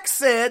 The text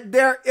said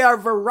there are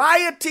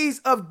varieties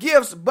of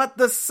gifts, but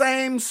the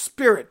same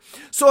Spirit.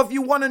 So if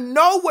you want to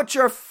know what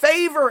your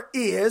favor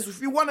is,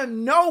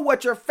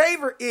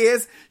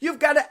 you've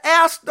got to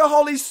ask the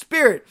Holy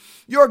Spirit.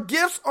 Your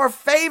gifts or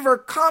favor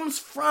comes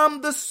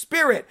from the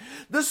Spirit.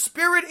 The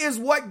Spirit is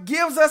what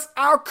gives us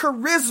our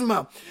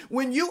charisma.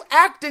 When you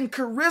act in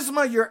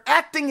charisma, you're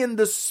acting in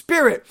the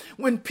Spirit.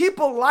 When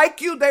people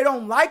like you, they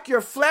don't like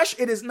your flesh.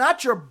 It is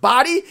not your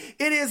body.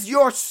 It is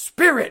your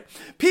spirit.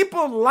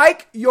 People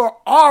like your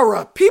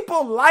aura.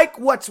 People like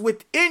what's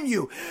within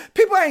you.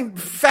 People ain't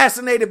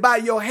fascinated by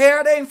your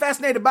hair. They ain't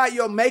fascinated by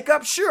your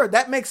makeup. Sure,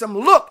 that makes them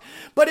look,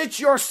 but it's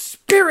your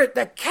spirit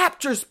that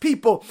captures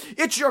people.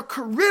 It's your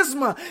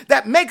charisma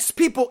that makes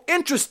people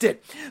interested.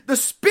 The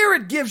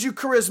Spirit gives you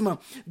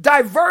charisma.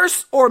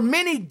 Diverse or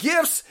many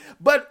gifts,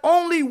 but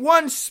only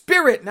one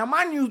Spirit. Now,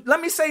 mind you, let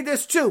me say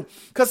this too,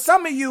 because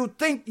some of you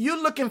think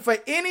you're looking for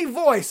any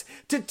voice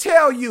to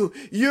tell you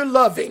you're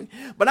loving.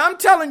 But I'm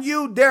telling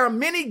you, there are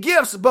many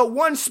gifts, but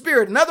one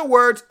Spirit. In other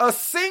words, a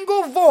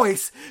single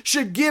voice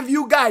should give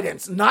you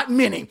guidance, not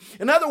many.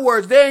 In other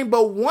words, there ain't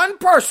but one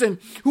person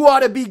who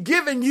ought to be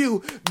giving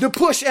you the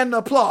push and the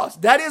applause.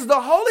 That is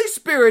the Holy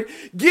Spirit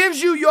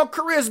gives you your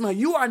charisma.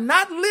 You are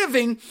not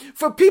living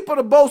for people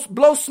to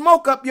blow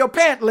smoke up your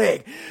pant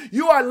leg.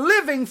 You are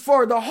living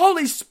for the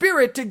Holy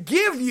Spirit to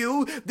give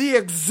you the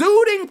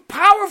exuding,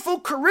 powerful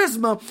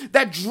charisma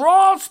that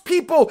draws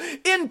people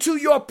into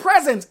your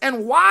presence.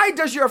 And why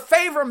does your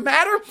favor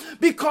matter?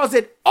 Because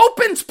it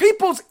opens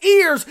people's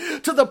ears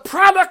to the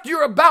product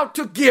you're about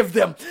to give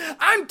them.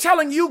 I'm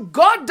telling you,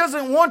 God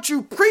doesn't want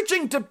you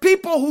preaching to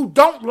people who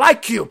don't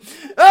like you.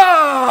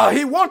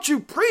 He wants you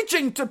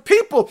preaching to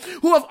people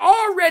who have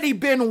already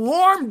been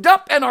warmed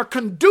up and are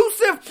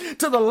conducive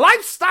to the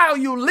lifestyle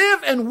you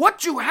live and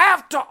what you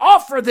have to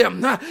offer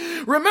them.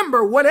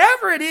 Remember,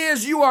 whatever it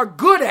is you are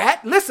good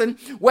at,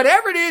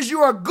 whatever it is you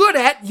are good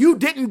at, you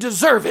didn't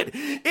deserve it.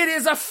 It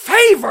is a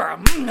favor.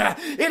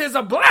 It is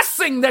a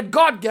blessing that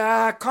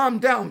God, calm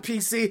down,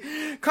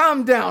 PC.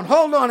 Calm down.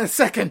 Hold on a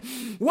second.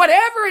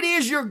 Whatever it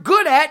is you're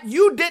good at,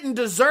 you didn't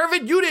deserve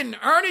it. You didn't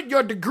earn it.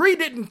 Your degree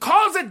didn't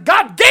cause it.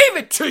 God gave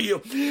it to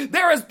you.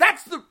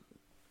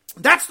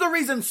 That's the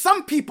reason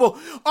some people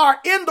are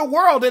in the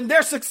world and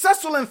they're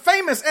successful and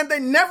famous and they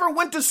never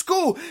went to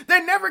school. They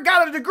never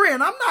got a degree.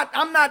 And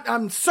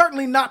I'm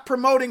certainly not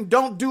promoting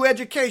don't do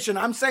education.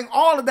 I'm saying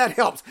all of that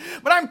helps.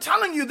 But I'm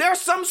telling you,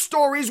 there's some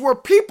stories where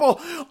people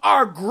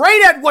are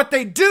great at what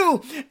they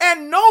do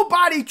and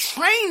nobody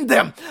trained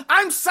them.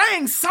 I'm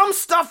saying some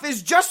stuff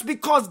is just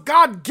because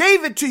God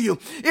gave it to you.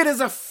 It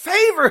is a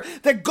favor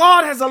that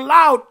God has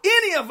allowed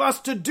any of us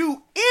to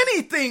do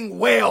anything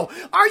well.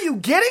 Are you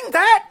getting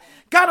that?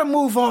 Gotta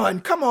move on.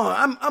 Come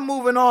on. I'm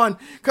moving on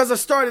because I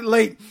started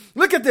late.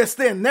 Look at this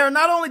then. There are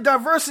not only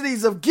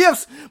diversities of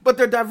gifts, but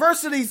there are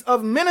diversities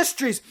of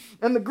ministries.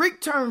 And the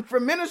Greek term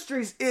for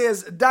ministries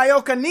is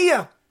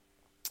diakonia.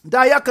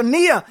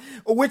 Diakonia,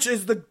 which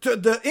is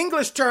the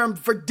English term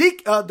for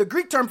the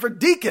Greek term for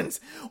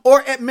deacons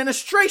or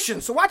administration.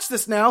 So watch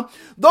this now.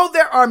 Though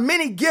there are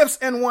many gifts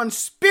and one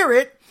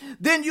Spirit,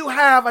 then you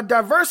have a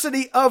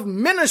diversity of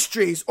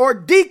ministries or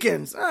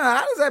deacons.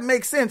 How does that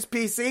make sense,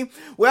 PC?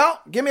 Well,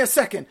 give me a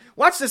second.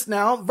 Watch this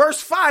now. Verse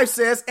 5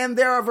 says, and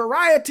there are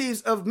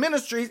varieties of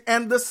ministries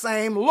and the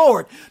same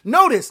Lord.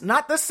 Notice,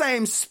 not the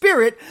same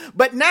Spirit,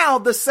 but now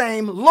the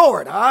same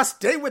Lord.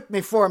 Stay with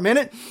me for a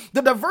minute.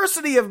 The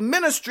diversity of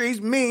ministries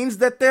means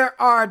that there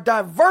are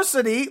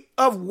diversity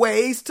of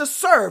ways to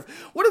serve.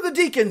 What do the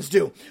deacons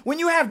do? When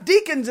you have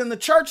deacons in the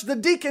church, the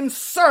deacons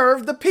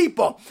serve the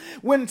people.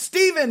 When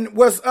Stephen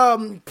was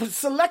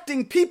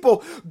selecting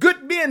people,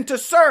 good men to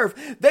serve,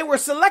 they were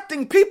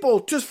selecting people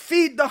to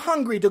feed the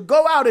hungry, to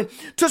go out and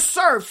to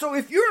serve. So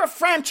if you're a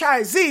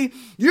franchisee,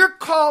 you're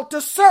called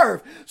to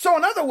serve. So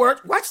in other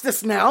words, watch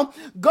this now.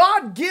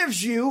 God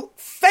gives you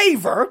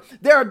favor.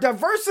 There are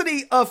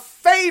diversity of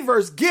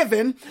favors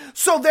given,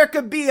 so there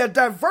could be a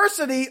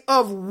diversity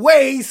of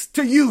ways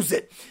to use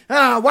it.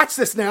 Watch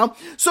this now.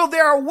 So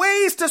there are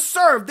ways to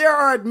serve. There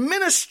are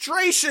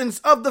administrations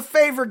of the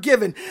favor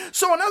given.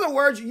 So in other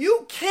words,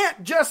 you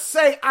can't just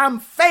say I'm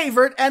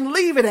favored and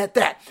leave it at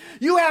that.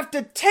 You have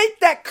to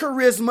take that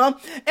charisma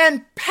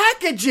and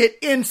package it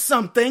in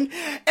something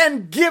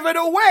and give it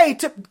away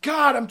to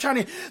God.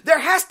 There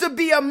has to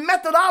be a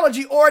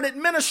methodology or an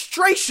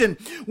administration.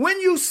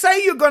 When you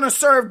say you're going to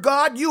serve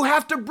God, you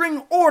have to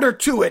bring order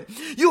to it.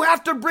 You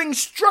have to bring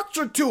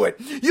structure to it.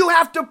 You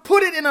have to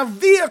put it in a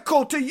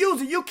vehicle to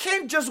use it. You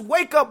can't just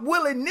wake up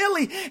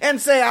willy-nilly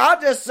and say, I'll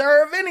just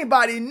serve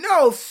anybody.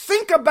 No,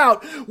 think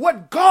about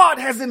what God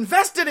has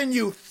invested in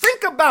you.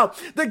 Think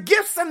about the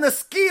gifts and the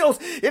skills.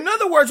 In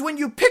other words, when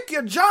you pick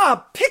your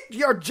job, pick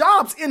your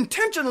jobs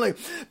intentionally.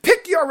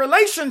 Pick your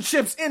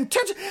relationships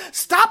intentionally.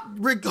 Stop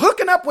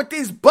hooking up with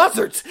these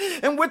buzzards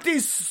and with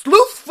these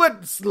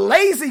sleuthfoot,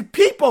 lazy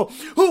people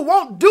who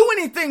won't do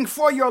anything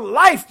for your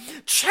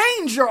life.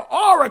 Change your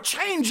aura,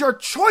 change your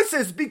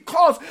choices,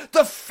 because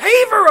the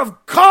favor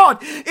of God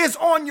is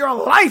on your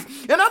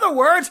life. In other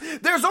words,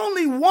 there's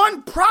only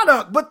one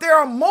product, but there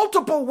are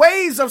multiple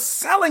ways of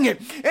selling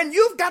it, and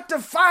you've got to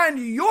find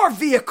your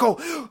vehicle.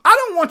 I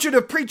don't want you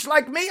to preach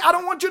like me. I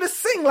don't want you to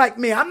sing like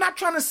me. I'm not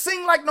trying to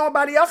sing like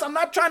nobody else. I'm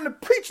not trying to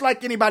preach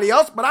like anybody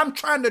else, but I'm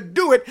trying to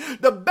do it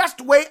the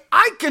best way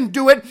I can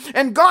do it.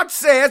 And God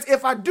says,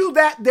 if I do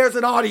that, there's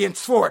an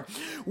audience for it.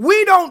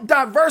 We don't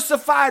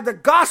diversify the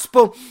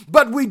gospel,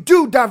 but we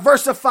do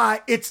diversify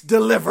its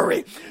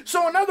delivery.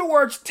 So in other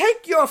words,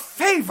 take your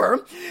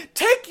favor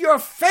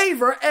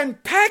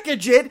and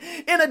package it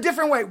in a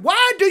different way.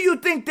 Why do you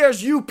think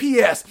there's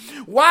UPS?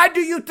 Why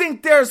do you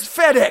think there's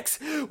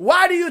FedEx?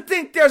 Why do you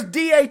think there's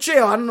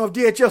DHL? I don't know if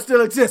DHL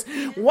still exists.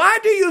 Why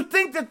do you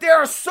think that there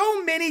are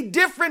so many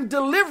different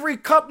delivery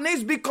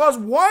companies? Because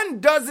one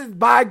does it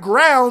by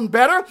ground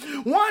better.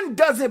 One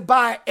does it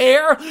by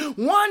air.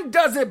 One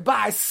does it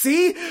by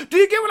sea. Do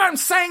you get what I'm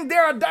saying?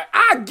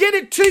 I get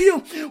it to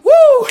you.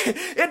 Woo!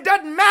 It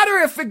doesn't matter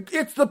if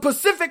it's the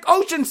Pacific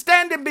Ocean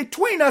standing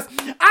between us.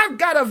 I've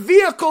got a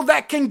vehicle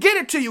that can get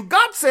it to you.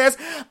 God says,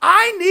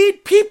 I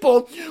need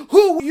people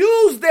who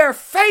use their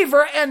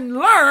favor and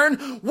learn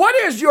what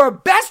is your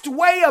best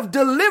way of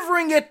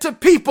delivering it to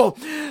people.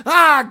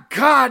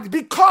 God,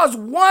 because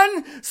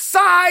one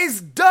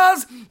size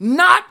does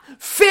not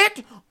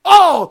fit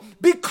all,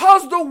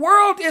 because the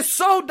world is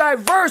so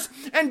diverse,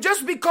 and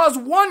just because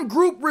one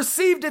group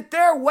received it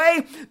their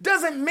way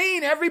doesn't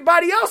mean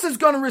everybody else is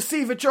going to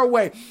receive it your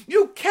way.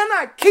 You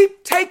cannot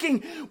keep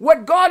taking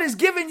what God has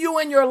given you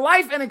in your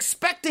life and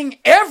expecting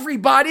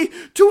everybody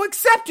to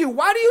accept you.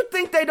 Why do you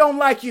think they don't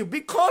like you?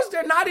 Because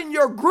they're not in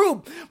your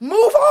group.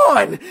 Move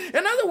on.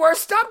 In other words,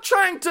 stop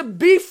trying to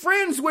be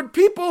friends with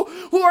people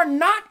who are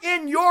not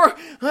in your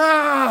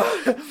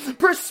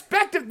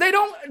perspective. They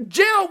don't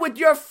gel with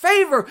your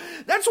favor.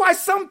 That's why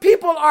some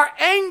people are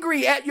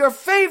angry at your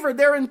favor.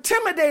 They're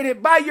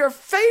intimidated by your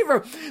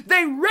favor.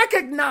 They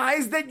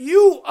recognize that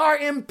you are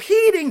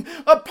impeding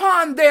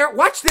upon their,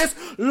 watch this,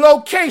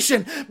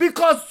 location.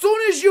 Because soon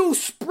as you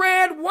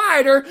spread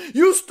wider,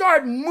 you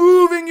start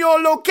moving your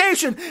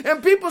location.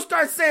 And people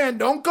start saying,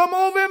 don't come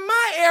over in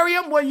my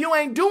area where you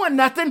ain't doing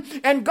nothing.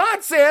 And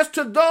God says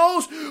to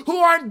those who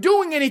aren't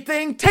doing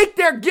anything, take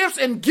their gifts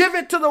and give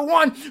it to the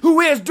one who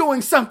is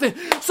doing something.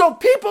 So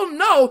people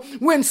know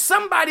when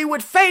somebody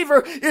with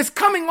favor is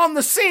coming on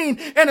the scene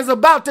and is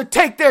about to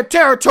take their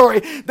territory.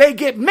 They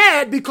get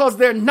mad because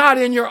they're not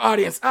in your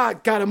audience. I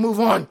gotta move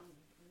on.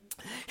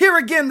 Here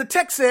again, the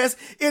text says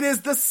it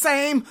is the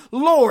same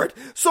Lord.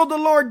 So the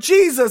Lord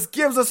Jesus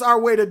gives us our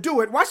way to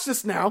do it. Watch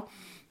this now.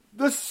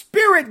 The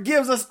Spirit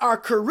gives us our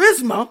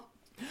charisma,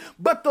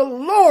 but the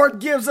Lord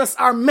gives us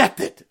our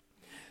method.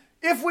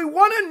 If we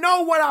want to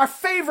know what our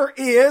favor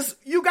is,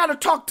 you got to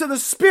talk to the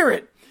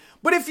Spirit.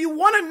 But if you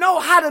want to know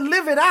how to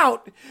live it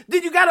out,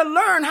 then you got to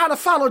learn how to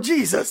follow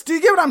Jesus. Do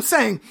you get what I'm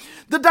saying?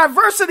 The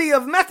diversity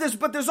of methods,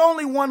 but there's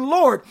only one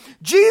Lord.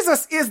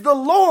 Jesus is the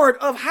Lord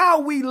of how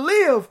we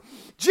live.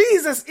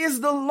 Jesus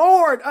is the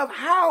Lord of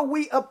how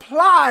we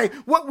apply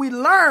what we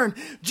learn.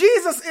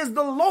 Jesus is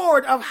the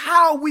Lord of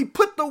how we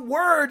put the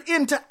word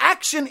into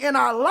action in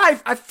our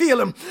life. I feel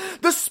him.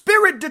 The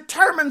Spirit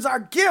determines our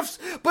gifts,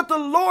 but the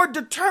Lord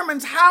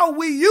determines how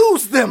we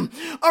use them.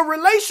 A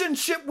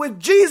relationship with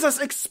Jesus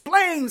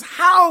explains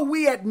how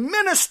we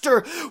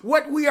administer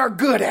what we are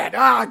good at.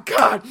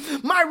 God,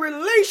 my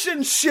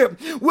relationship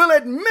will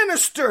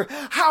administer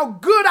how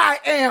good I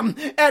am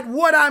at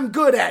what I'm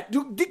good at.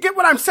 Do you get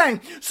what I'm saying?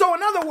 So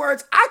in other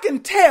words, I can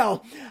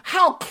tell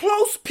how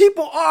close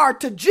people are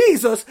to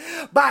Jesus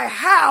by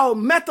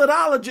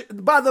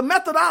the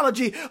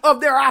methodology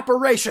of their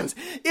operations.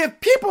 If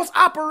people's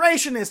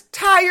operation is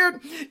tired,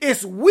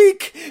 it's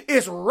weak,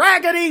 it's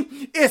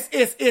raggedy,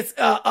 it's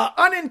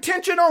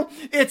unintentional,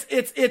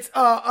 it's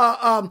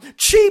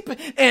cheap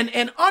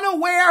and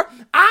unaware,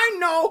 I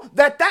know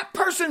that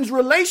person's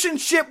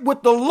relationship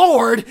with the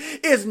Lord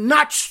is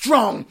not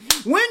strong.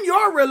 When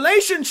your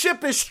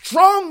relationship is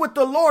strong with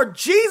the Lord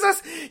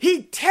Jesus, he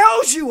He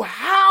tells you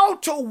how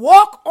to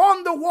walk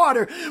on the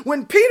water.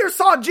 When Peter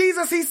saw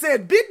Jesus, he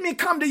said, bid me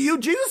come to you.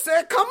 Jesus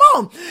said, come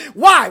on.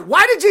 Why?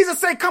 Why did Jesus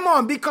say, come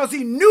on? Because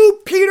he knew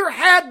Peter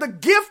had the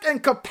gift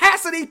and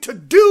capacity to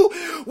do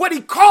what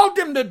he called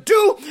him to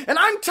do. And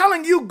I'm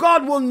telling you,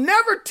 God will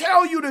never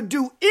tell you to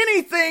do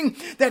anything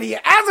that he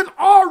hasn't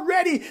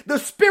already, the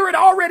Spirit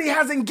already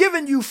hasn't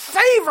given you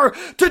favor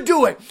to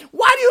do it.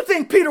 Why do you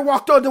think Peter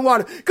walked on the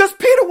water? Because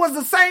Peter was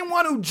the same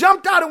one who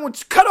jumped out and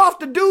would cut off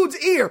the dude's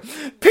ear.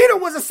 Peter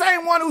was the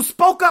same one who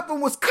spoke up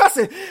and was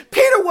cussing.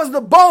 Peter was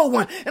the bold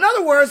one. In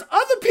other words,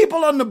 other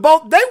people on the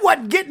boat, they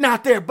wasn't getting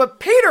out there.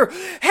 But Peter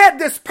had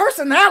this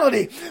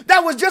personality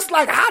that was just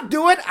like, I'll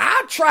do it.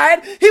 I'll try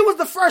it. He was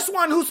the first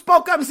one who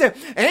spoke up and said,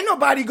 ain't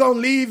nobody gonna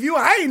leave you.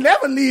 I ain't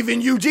never leaving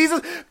you,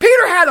 Jesus.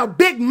 Peter had a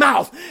big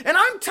mouth. And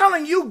I'm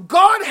telling you,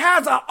 God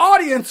has an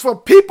audience for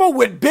people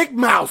with big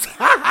mouths.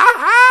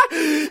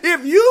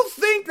 If you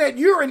think that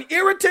you're an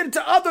irritant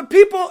to other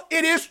people,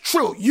 it is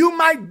true. You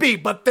might be,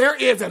 but there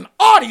is an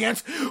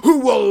audience who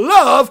will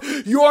love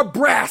your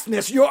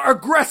brassness, your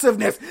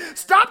aggressiveness.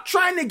 Stop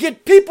trying to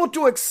get people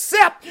to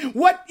accept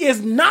what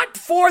is not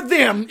for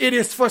them. It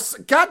is for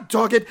God,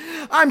 dog it.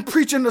 I'm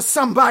preaching to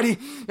somebody,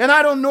 and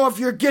I don't know if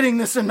you're getting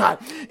this or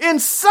not. In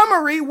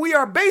summary, we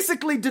are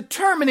basically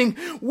determining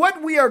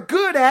what we are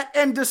good at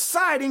and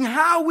deciding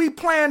how we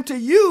plan to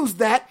use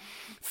that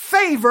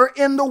favor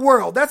in the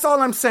world. That's all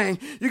I'm saying.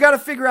 You got to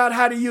figure out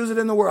how to use it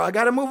in the world. I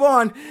got to move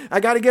on. I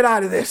got to get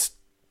out of this.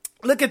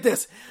 Look at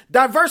this.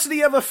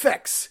 Diversity of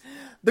effects.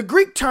 The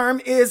Greek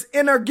term is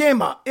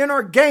energema,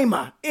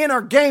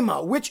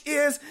 which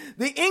is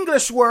the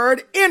English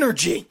word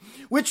energy,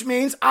 which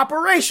means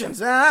operations.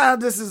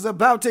 This is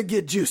about to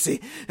get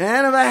juicy.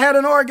 And if I had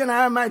an organ,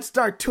 I might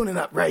start tuning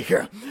up right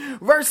here.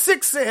 Verse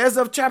 6 says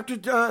of chapter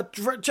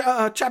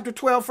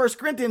 12, 1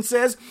 Corinthians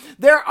says,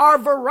 there are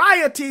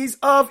varieties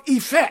of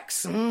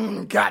effects.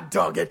 God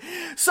dog it.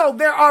 So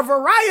there are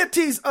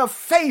varieties of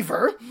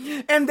favor,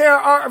 and there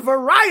are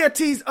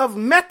varieties of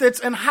methods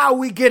and how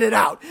we get it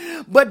out.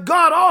 But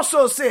God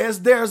also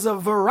says there's a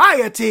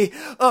variety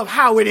of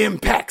how it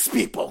impacts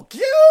people.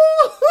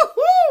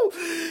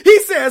 He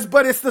says,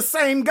 but it's the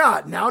same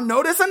God. Now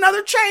notice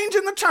another change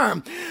in the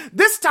term.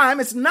 This time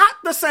it's not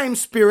the same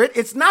Spirit,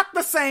 it's not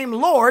the same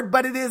Lord,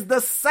 but it is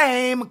the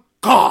same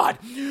God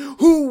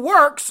who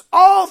works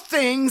all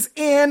things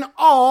in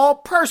all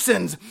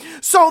persons.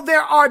 So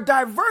there are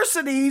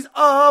diversities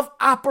of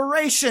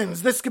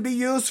operations. This could be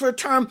used for a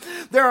term.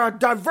 There are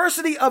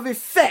diversity of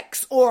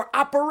effects or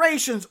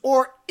operations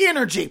or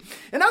energy.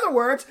 In other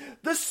words,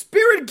 the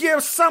Spirit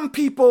gives some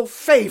people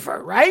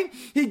favor, right?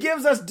 He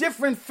gives us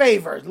different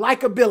favors,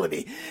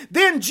 likability.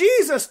 Then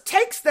Jesus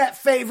takes that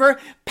favor,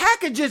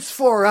 packages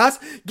for us,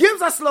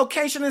 gives us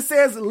location and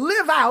says,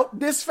 live out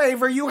this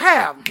favor you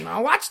have.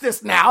 Now watch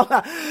this now.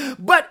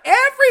 But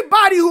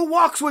everybody who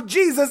walks with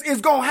Jesus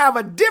is going to have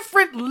a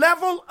different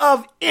level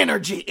of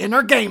energy,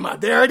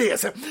 energema. There it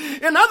is.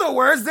 In other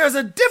words, there's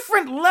a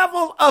different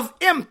level of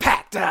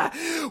impact.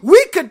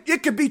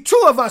 It could be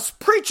two of us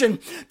preaching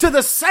to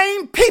the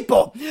same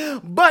people,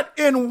 but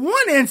in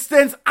one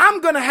instance,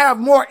 I'm going to have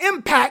more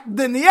impact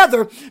than the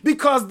other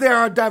because there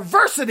are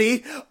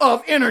diversity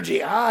of energy.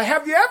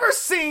 Have you ever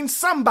seen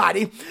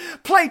somebody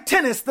play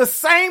tennis the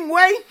same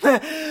way,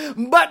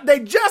 but they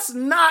just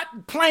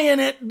not playing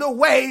it the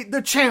way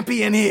the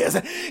champion is?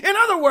 In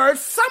other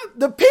words,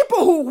 the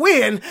people who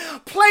win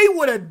play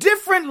with a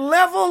different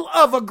level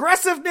of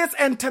aggressiveness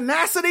and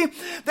tenacity.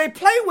 They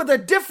play with a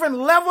different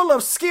level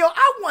of skill.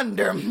 I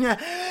wonder,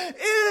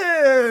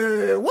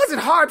 was it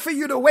hard for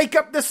you to wake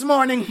up this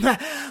morning?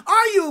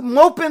 Are you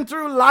moping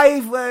through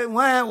life?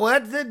 Well,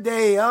 what's the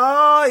day?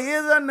 Oh,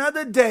 here's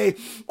another day.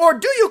 Or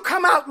do you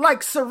come out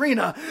like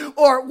Serena?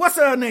 Or what's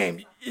her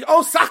name?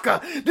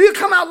 Osaka. Do you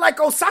come out like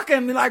Osaka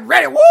and be like,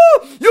 ready? Woo!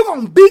 You're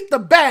going to beat the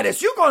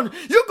baddest. You're going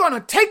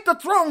to take the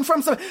throne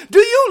from some. Do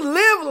you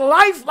live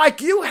life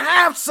like you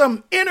have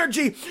some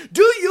energy?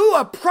 Do you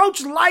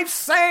approach life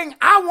saying,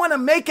 I want to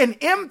make an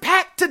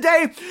impact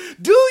today?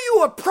 Do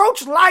you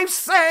approach life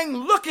saying,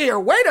 look here,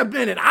 wait a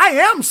minute, I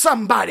am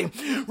somebody.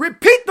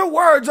 Repeat the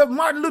words of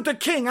Martin Luther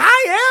King.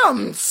 I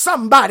am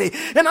somebody.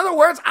 In other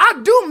words,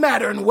 I do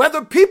matter. And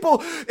whether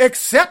people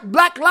accept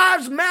Black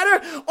Lives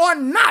Matter or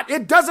not,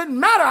 it doesn't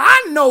matter.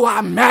 I know I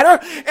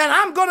matter, and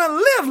I'm going to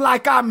live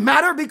like I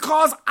matter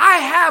because I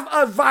have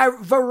a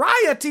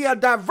variety, a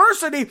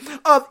diversity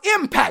of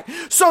impact.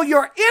 So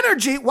your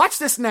energy, watch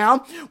this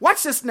now,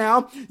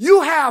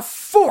 you have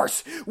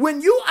force.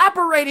 When you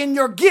operate in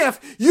your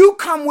gift, you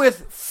come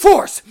with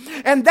force,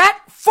 and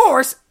that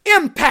force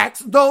impacts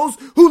those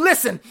who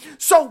listen.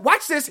 So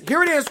watch this.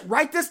 Here it is.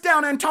 Write this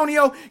down,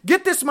 Antonio.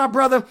 Get this, my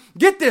brother.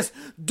 Get this.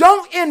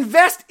 Don't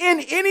invest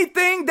in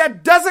anything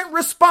that doesn't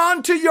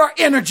respond to your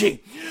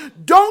energy.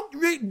 Don't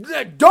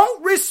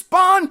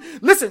respond.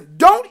 Listen,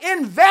 don't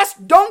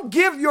invest. Don't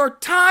give your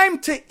time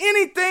to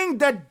anything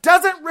that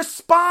doesn't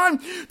respond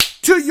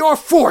to your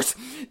force.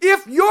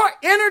 If your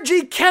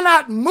energy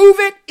cannot move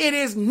it, it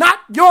is not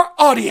your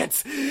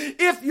audience.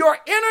 If your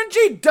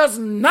energy does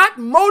not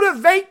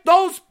motivate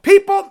those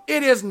People,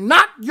 it is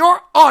not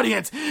your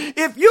audience.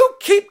 If you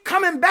keep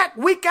coming back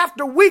week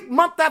after week,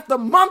 month after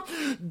month,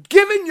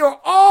 giving your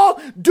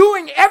all,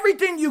 doing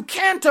everything you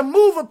can to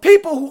move a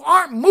people who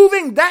aren't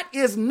moving, that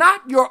is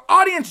not your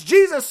audience.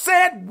 Jesus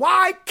said,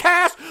 why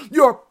cast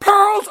your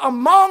pearls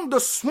among the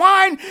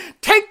swine?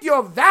 Take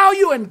your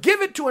value and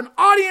give it to an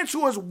audience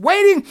who is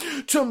waiting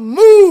to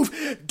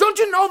move. Don't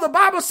you know the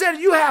Bible said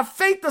you have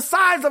faith the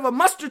size of a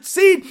mustard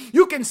seed?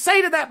 You can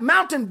say to that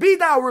mountain, be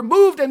thou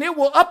removed, and it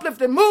will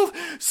uplift and move.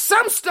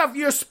 Some stuff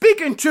you're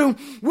speaking to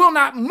will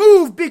not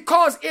move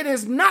because it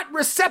is not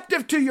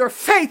receptive to your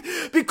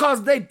faith,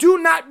 because they do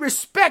not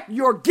respect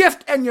your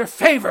gift and your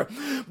favor.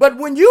 But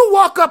when you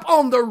walk up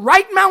on the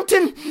right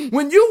mountain,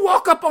 when you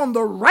walk up on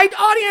the right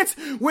audience,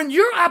 when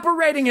you're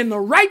operating in the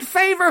right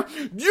favor,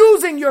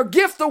 using your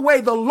gift the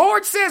way the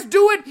Lord says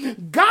do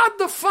it, God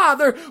the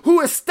Father who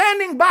is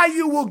standing by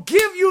you will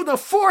give you the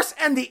force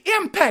and the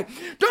impact.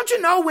 Don't you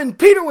know when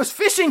Peter was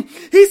fishing,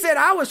 he said,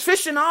 I was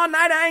fishing all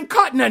night, I ain't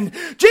caught nothing.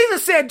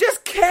 Jesus said,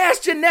 just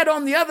cast your net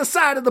on the other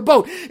side of the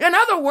boat. In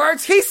other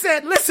words, he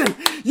said, listen,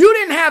 you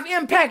didn't have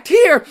impact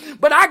here,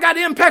 but I got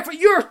impact for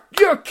you.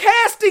 You're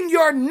casting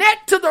your net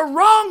to the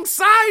wrong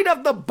side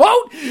of the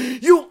boat.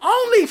 You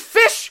only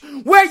fish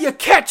where you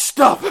catch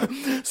stuff.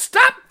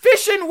 Stop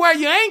fishing where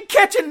you ain't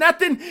catching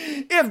nothing.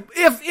 If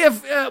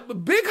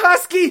Big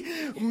Husky,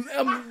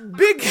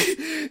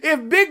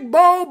 if Big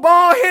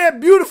Bald Head,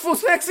 beautiful,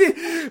 sexy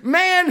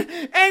man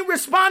ain't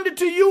responded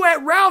to you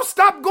at Ralph's,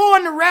 stop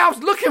going to Ralph's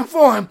looking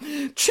for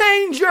him.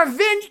 Change your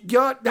venue.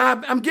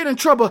 I'm getting in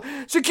trouble.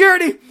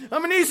 Security,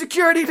 I'm gonna need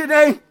security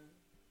today.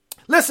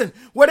 Listen,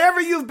 whatever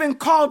you've been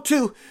called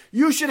to,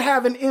 you should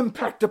have an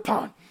impact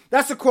upon.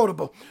 That's a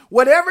quotable.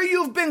 Whatever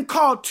you've been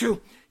called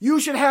to, you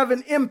should have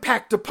an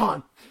impact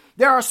upon.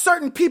 There are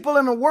certain people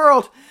in the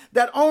world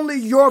that only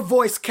your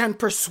voice can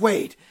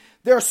persuade.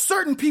 There are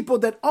certain people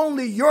that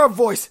only your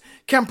voice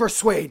can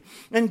persuade.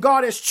 And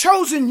God has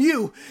chosen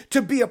you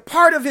to be a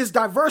part of his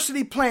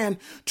diversity plan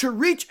to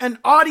reach an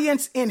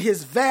audience in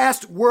his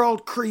vast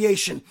world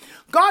creation.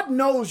 God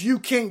knows you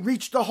can't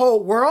reach the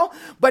whole world,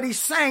 but he's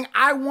saying,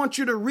 I want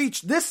you to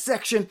reach this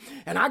section.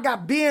 And I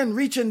got Ben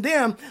reaching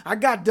them. I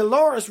got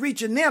Dolores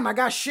reaching them. I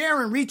got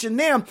Sharon reaching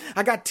them.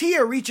 I got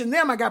Tia reaching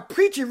them. I got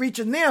Preacher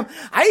reaching them.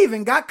 I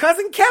even got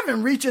Cousin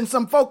Kevin reaching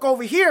some folk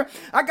over here.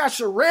 I got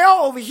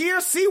Sherelle over here,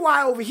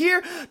 CY over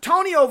here,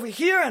 Tony over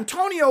here,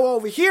 Antonio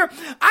over here.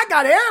 I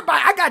got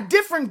everybody. I got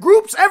different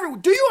groups everywhere.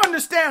 Do you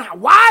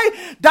understand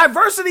why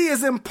diversity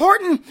is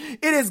important?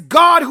 It is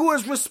God who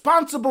is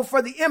responsible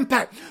for the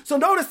impact. So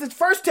notice this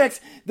first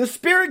text, the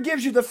Spirit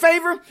gives you the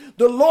favor,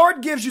 the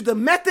Lord gives you the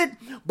method,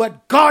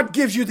 but God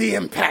gives you the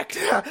impact.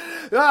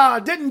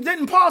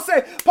 Didn't Paul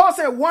say? Paul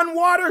said one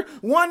water,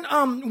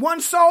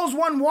 one sows,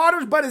 one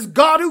waters, but it's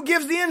God who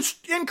gives the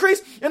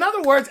increase. In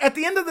other words, at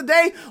the end of the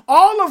day,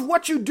 all of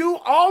what you do,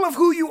 all of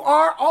who you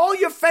are, all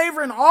your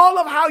favor and all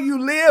of how you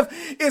live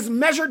is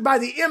measured by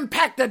the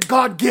impact that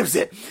God gives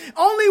it.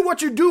 Only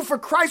what you do for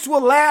Christ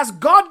will last.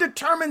 God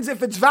determines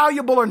if it's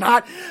valuable or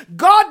not.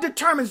 God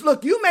determines,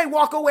 look, you may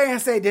walk away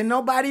and say, didn't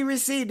nobody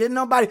receive? Didn't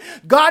nobody?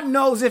 God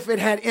knows if it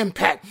had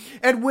impact.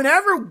 And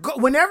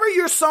whenever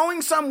you're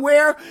sowing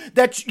somewhere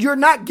that you're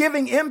not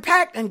giving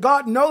impact, and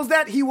God knows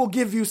that, he will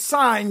give you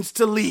signs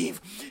to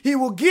leave. He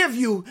will give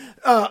you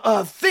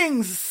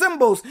things,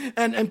 symbols,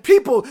 and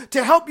people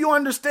to help you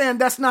understand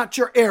that's not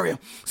your area.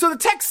 So the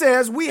text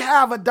says we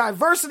have a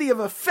diversity of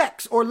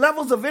effects or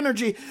levels of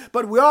energy,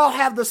 but we all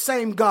have the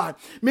same God.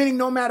 Meaning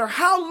no matter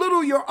how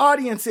little your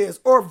audience is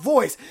or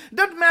voice, it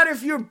doesn't matter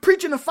if you're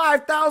preaching to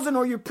 5,000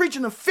 or you're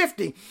preaching to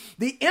 50,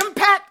 the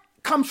impact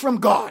comes from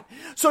God.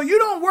 So you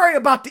don't worry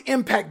about the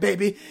impact,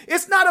 baby.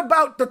 It's not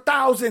about the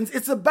thousands.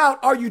 It's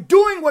about, are you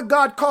doing what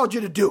God called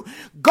you to do?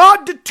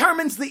 God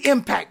determines the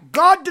impact.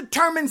 God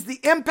determines the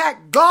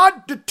impact.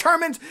 God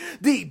determines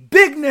the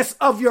bigness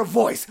of your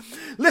voice.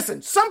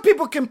 Listen, some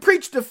people can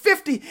preach to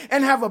 50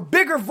 and have a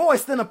bigger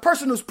voice than a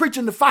person who's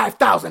preaching to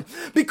 5,000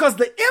 because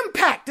the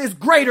impact is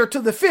greater to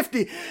the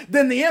 50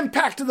 than the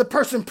impact to the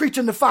person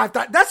preaching to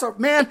 5,000. That's a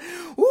man.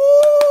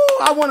 Ooh,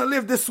 I want to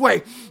live this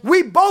way.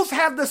 We both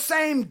have the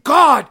same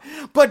God,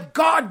 but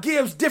God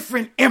gives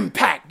different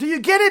impact. Do you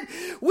get it?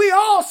 We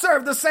all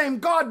serve the same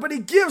God, but he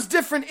gives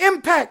different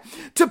impact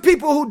to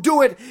people who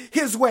do it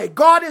his way.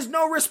 God is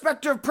no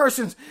respecter of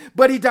persons,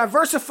 but he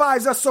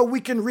diversifies us so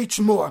we can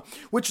reach more,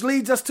 which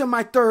leads us to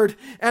my third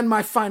and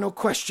my final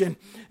question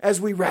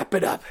as we wrap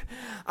it up.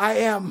 I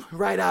am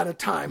right out of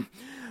time.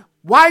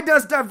 Why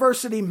does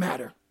diversity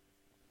matter?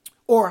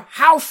 Or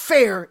how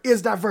fair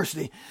is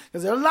diversity?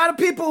 Because there are a lot of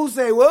people who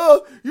say,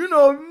 well,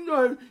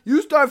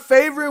 you start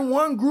favoring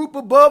one group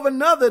above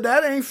another.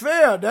 That ain't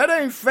fair. That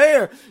ain't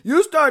fair.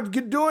 You start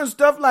doing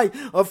stuff like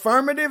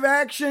affirmative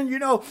action,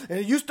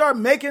 and you start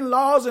making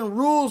laws and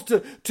rules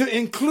to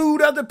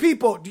include other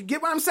people. Do you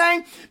get what I'm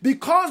saying?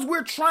 Because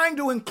we're trying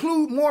to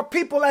include more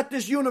people at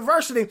this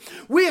university,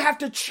 we have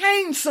to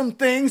change some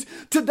things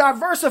to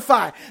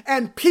diversify.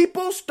 And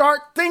people start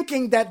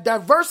thinking that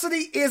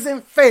diversity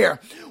isn't fair.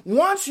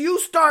 once you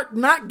start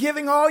not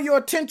giving all your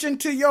attention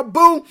to your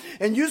boo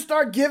and you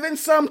start giving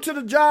some to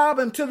the job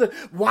and to the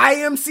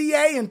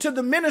YMCA and to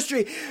the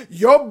ministry,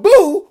 your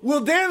boo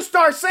will then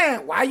start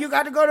saying, why you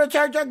got to go to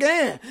church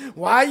again?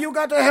 Why you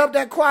got to help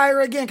that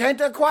choir again? Can't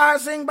that choir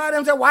sing by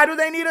themselves? Why do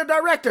they need a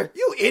director?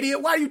 You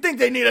idiot. Why do you think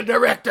they need a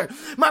director?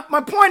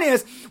 My point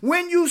is,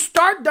 when you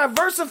start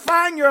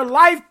diversifying your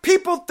life,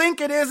 people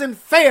think it isn't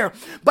fair,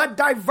 but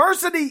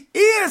diversity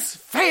is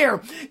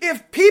fair.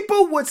 If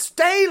people would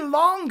stay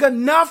long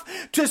enough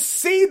to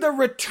see the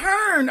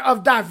return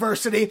of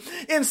diversity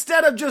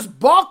instead of just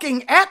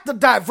balking at the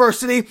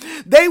diversity,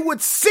 they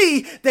would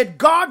see that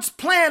God's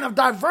plan of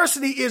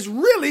diversity is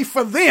really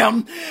for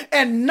them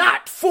and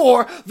not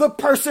for the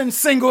person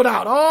singled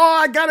out. Oh,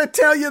 I gotta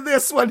tell you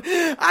this one.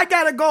 I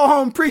gotta go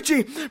home,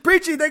 preachy.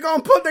 They're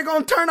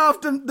gonna turn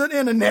off the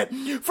internet.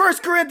 1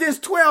 Corinthians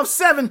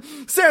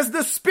 12:7 says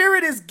the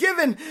Spirit is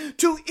given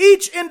to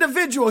each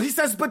individual. He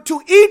says, but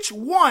to each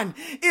one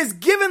is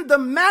given the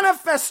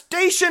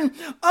manifestation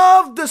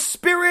of the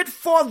Spirit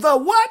for the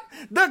what?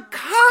 The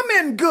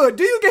common good.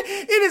 Do you get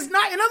it? Is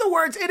not, in other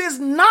words, it is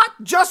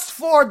not just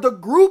for the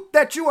group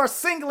that you are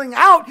singling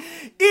out.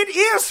 It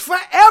is for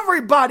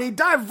everybody.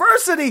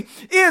 Diversity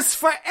is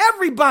for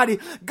everybody.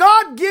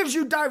 God gives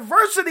you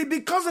diversity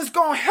because it's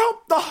going to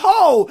help the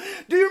whole.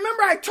 Do you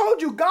remember I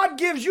told you God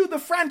gives you the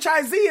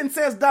franchisee and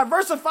says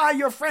diversify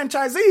your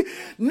franchisee,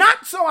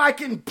 not so I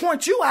can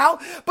point you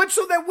out, but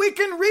so that we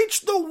can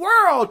reach the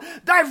world.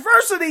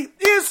 Diversity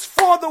is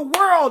for the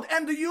world,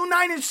 and the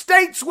United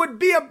States would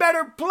be a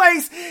better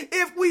place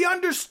if we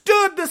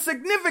understood the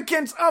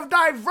significance of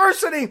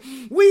diversity.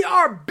 We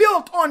are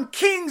built on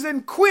kings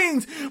and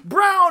queens,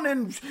 brown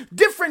and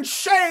different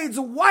shades,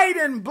 white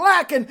and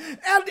black, and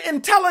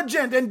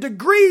intelligent and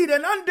degreed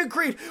and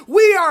undegreed.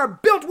 We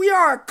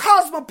are a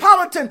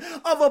cosmopolitan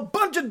of a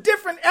bunch of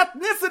different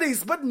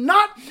ethnicities, but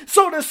not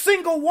so to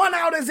single one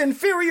out as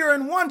inferior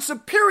and one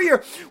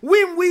superior.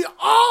 When we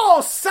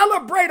all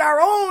celebrate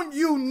our own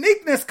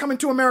uniqueness, coming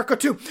to America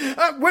too,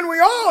 when we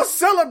all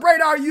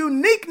celebrate our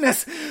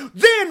uniqueness,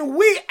 then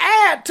we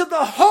add to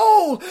the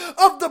whole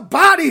of the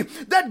body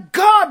that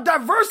God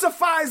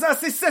diversifies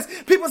us. It says,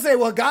 people say,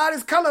 well, God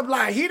is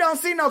colorblind. He don't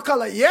see no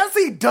color. Yes,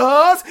 he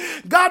does.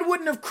 God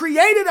wouldn't have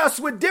created us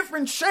with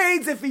different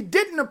shades if he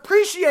didn't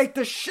appreciate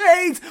the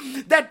shades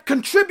that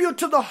contribute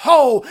to the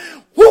whole.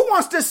 Who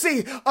wants to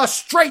see a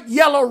straight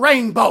yellow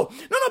rainbow?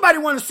 Nobody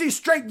wants to see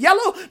straight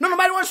yellow.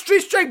 Nobody wants to see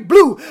straight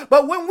blue.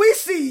 But when we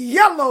see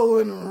yellow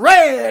and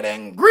red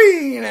and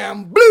green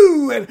and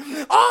blue and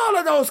all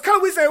of those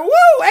colors, we say,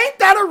 woo, ain't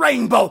that a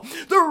rainbow?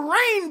 The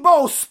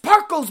rainbow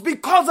sparkles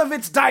because of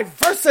its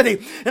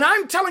diversity. And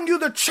I'm telling you,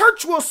 the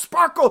church will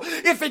sparkle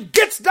if it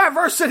gets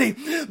diversity.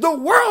 The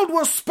world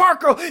will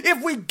sparkle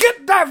if we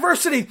get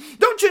diversity.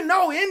 Don't you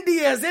know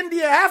India is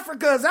India,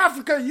 Africa is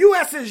Africa,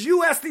 US is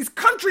US. These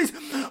countries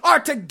are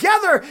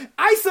together,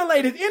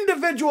 isolated,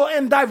 individual,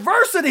 in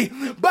diversity,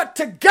 but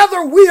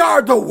together we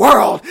are the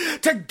world.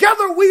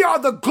 Together we are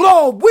the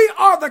globe. We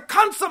are the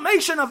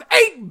consummation of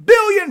 8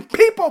 billion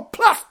people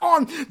plus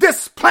on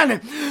this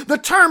planet. The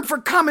term for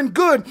common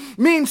good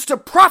means to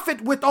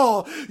profit with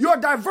all. Your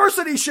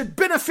diversity should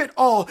benefit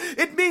all.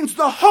 It means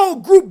the whole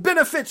group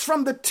benefits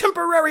from the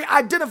temporary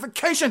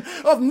identification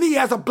of me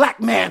as a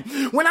black man.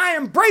 When I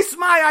embrace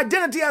my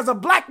identity as a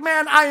black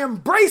man, I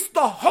embrace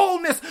the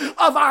wholeness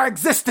of our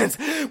existence.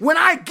 When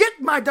I get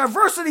my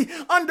diversity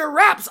under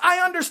wraps, I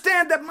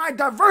understand that my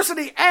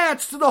diversity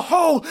adds to the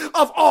whole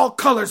of all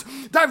colors.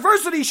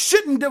 Diversity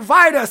shouldn't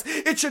divide us.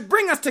 It should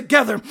bring us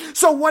together.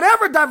 So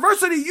whatever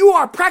diversity you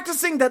are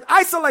practicing that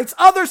isolates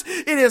others,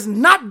 it is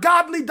not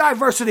godly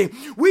diversity.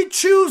 We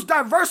choose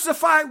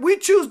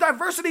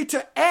diversity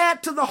to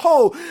add to the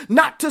whole,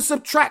 not to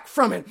subtract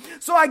from it.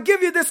 So I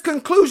give you this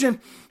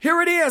conclusion.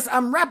 Here it is.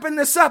 I'm wrapping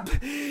this up.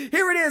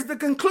 Here it is. The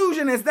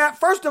conclusion is that,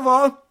 first of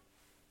all,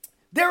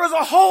 there is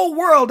a whole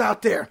world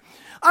out there.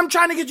 I'm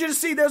trying to get you to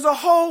see there's a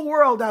whole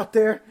world out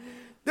there.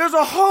 There's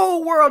a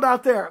whole world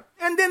out there.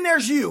 And then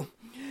there's you.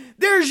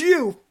 There's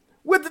you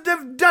with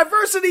the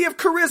diversity of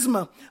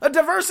charisma, a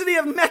diversity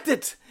of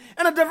methods,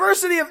 and a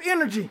diversity of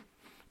energy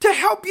to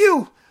help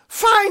you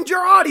find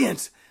your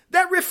audience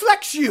that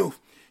reflects you.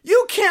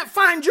 You can't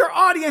find your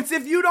audience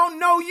if you don't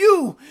know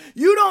you.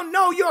 You don't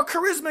know your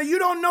charisma. You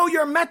don't know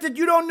your method.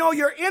 You don't know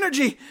your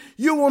energy.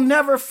 You will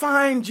never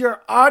find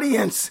your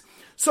audience.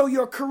 So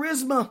your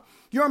charisma,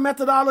 your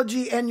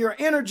methodology, and your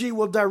energy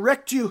will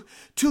direct you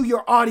to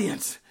your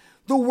audience.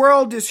 The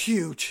world is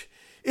huge.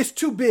 It's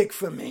too big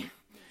for me.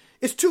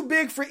 It's too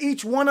big for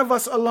each one of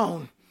us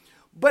alone.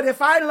 But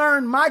if I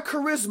learn my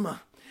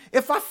charisma,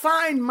 if I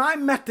find my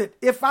method,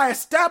 if I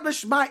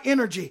establish my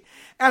energy,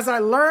 as I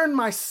learn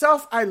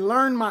myself, I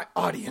learn my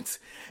audience.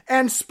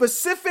 And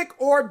specific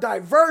or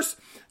diverse,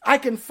 I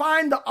can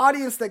find the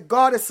audience that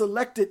God has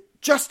selected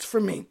just for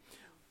me.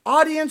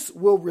 Audience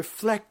will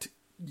reflect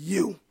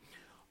you.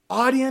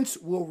 Audience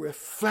will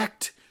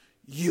reflect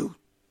you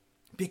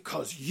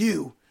because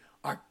you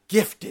are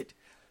gifted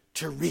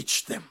to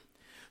reach them.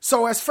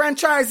 So as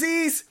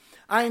franchisees,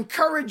 I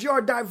encourage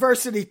your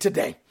diversity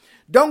today.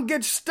 Don't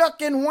get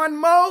stuck in one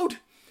mode.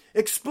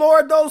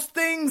 Explore those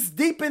things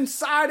deep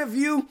inside of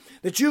you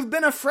that you've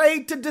been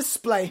afraid to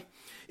display.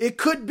 It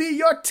could be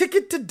your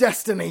ticket to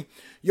destiny.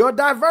 Your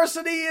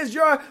diversity is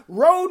your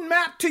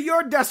roadmap to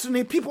your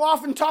destiny. People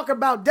often talk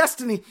about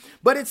destiny,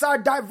 but it's our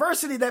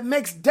diversity that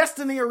makes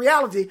destiny a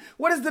reality.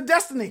 What is the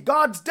destiny?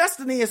 God's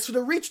destiny is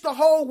to reach the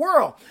whole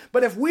world.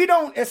 But if we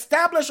don't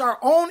establish our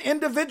own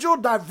individual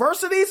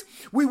diversities,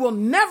 we will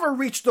never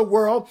reach the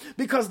world,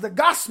 because the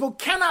gospel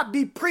cannot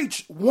be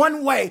preached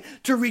one way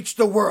to reach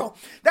the world.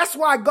 That's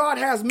why God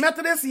has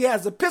Methodist, He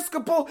has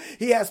Episcopal,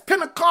 He has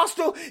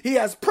Pentecostal, He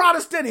has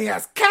Protestant, He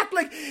has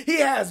Catholic,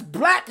 He has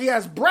black, He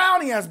has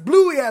brown, He has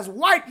blue, He has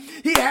white,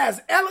 He has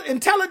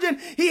intelligent,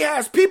 He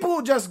has people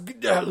who just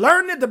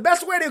learned it the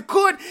best way they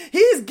could.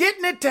 He's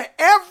getting it to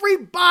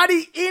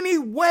everybody any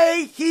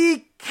way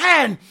He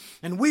can.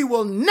 And we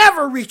will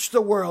never reach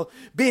the world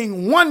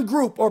being one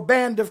group or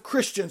band of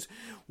Christians.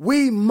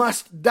 We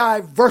must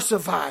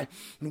diversify.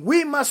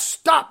 We must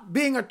stop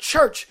being a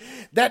church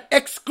that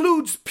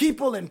excludes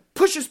people and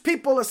pushes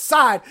people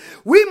aside.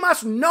 We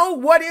must know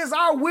what is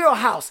our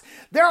wheelhouse.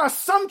 There are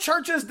some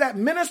churches that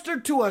minister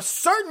to a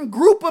certain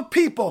group of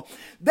people.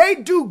 They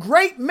do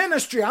great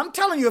ministry. I'm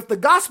telling you, if the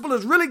gospel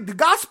is really the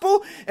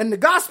gospel and the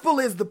gospel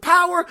is the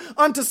power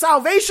unto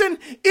salvation,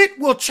 it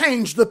will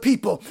change the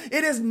people.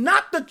 It is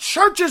not the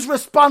church's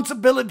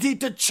responsibility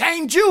to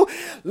change you.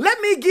 Let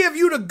me give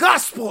you the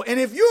gospel. And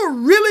if you're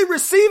really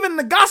receiving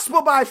the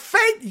gospel by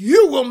faith,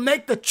 you will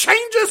make the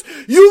changes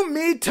you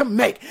need to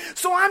make.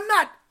 So I'm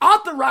not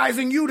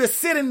authorizing you to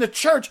sit in the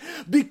church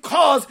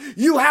because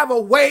you have a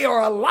way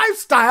or a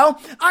lifestyle.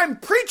 I'm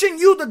preaching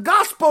you the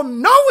gospel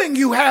knowing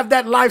you have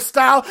that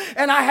lifestyle,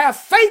 and I have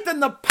faith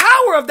in the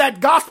power of that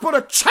gospel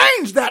to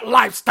change that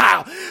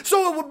lifestyle.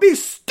 So it would be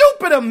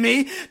stupid of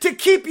me to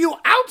keep you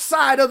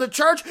outside of the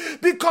church,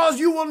 because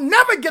you will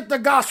never get the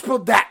gospel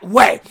that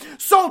way.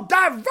 So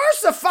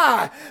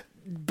diversify.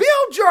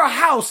 Build your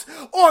house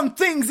on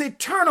things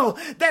eternal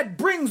that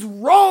brings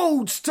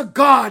roads to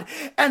God.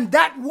 And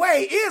that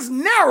way is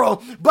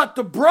narrow, but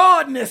the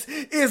broadness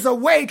is a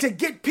way to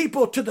get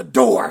people to the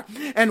door.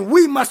 And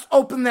we must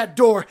open that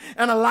door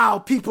and allow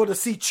people to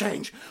see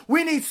change.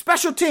 We need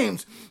special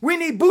teams. We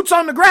need boots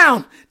on the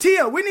ground.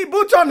 Tia, we need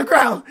boots on the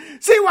ground.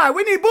 CY,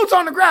 we need boots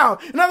on the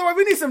ground. In other words,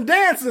 we need some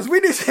dancers. We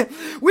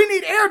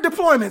need air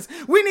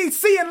deployments. We need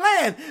sea and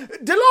land.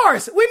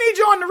 Dolores, we need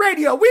you on the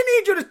radio. We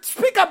need you to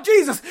speak up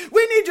Jesus.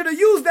 We need you to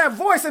use that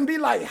voice and be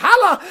like,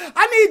 holla,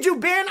 I need you,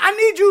 Ben. I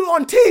need you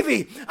on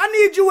TV. I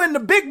need you in the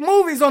big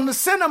movies, on the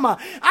cinema.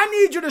 I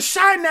need you to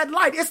shine that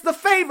light. It's the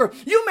favor.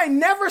 You may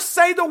never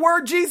say the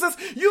word Jesus.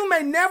 You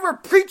may never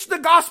preach the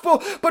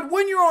gospel, but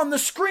when you're on the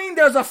screen,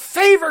 there's a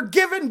favor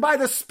given by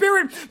the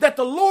Spirit that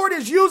the Lord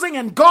is using,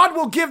 and God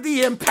will give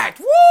the impact.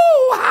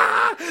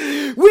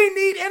 Woo! We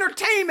need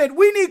entertainment.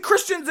 We need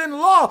Christians in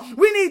law.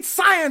 We need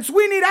science.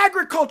 We need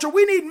agriculture.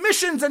 We need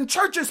missions and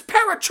churches,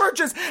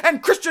 parachurches,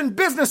 and Christian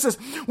businesses.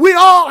 We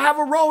all have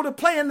a role to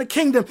play in the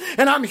kingdom.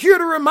 And I'm here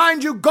to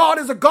remind you, God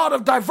is a God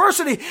of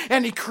diversity,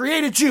 and He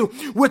created you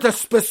with a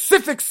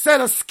specific set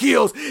of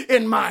skills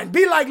in mind.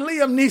 Be like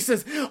Liam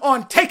Neeson's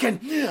on Taken.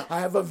 I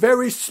have a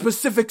very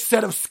specific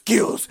set of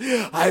skills.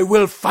 I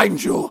will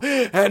find you,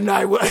 and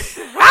I will...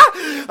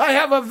 I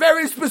have a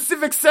very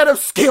specific set of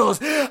skills.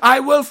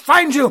 I will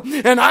find you,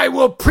 and I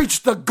will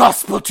preach the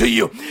gospel to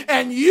you,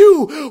 and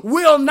you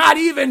will not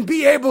even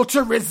be able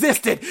to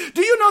resist it.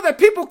 Do you know that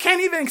people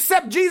can't even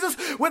accept Jesus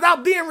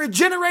without being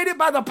regenerated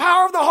by the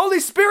power of the Holy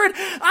Spirit?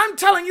 I'm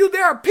telling you,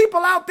 there are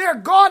people out there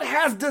God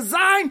has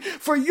designed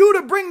for you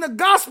to bring the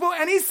gospel,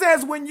 and He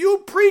says when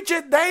you preach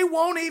it, they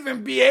won't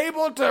even be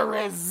able to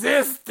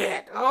resist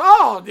it.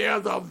 Oh,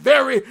 there's a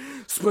very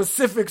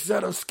specific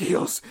set of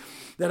skills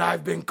that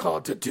I've been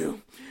called to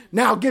do.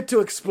 Now get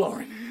to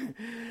exploring.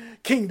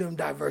 Kingdom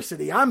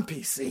diversity. I'm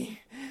PC,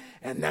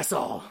 and that's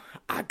all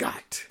I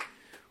got.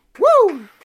 Woo!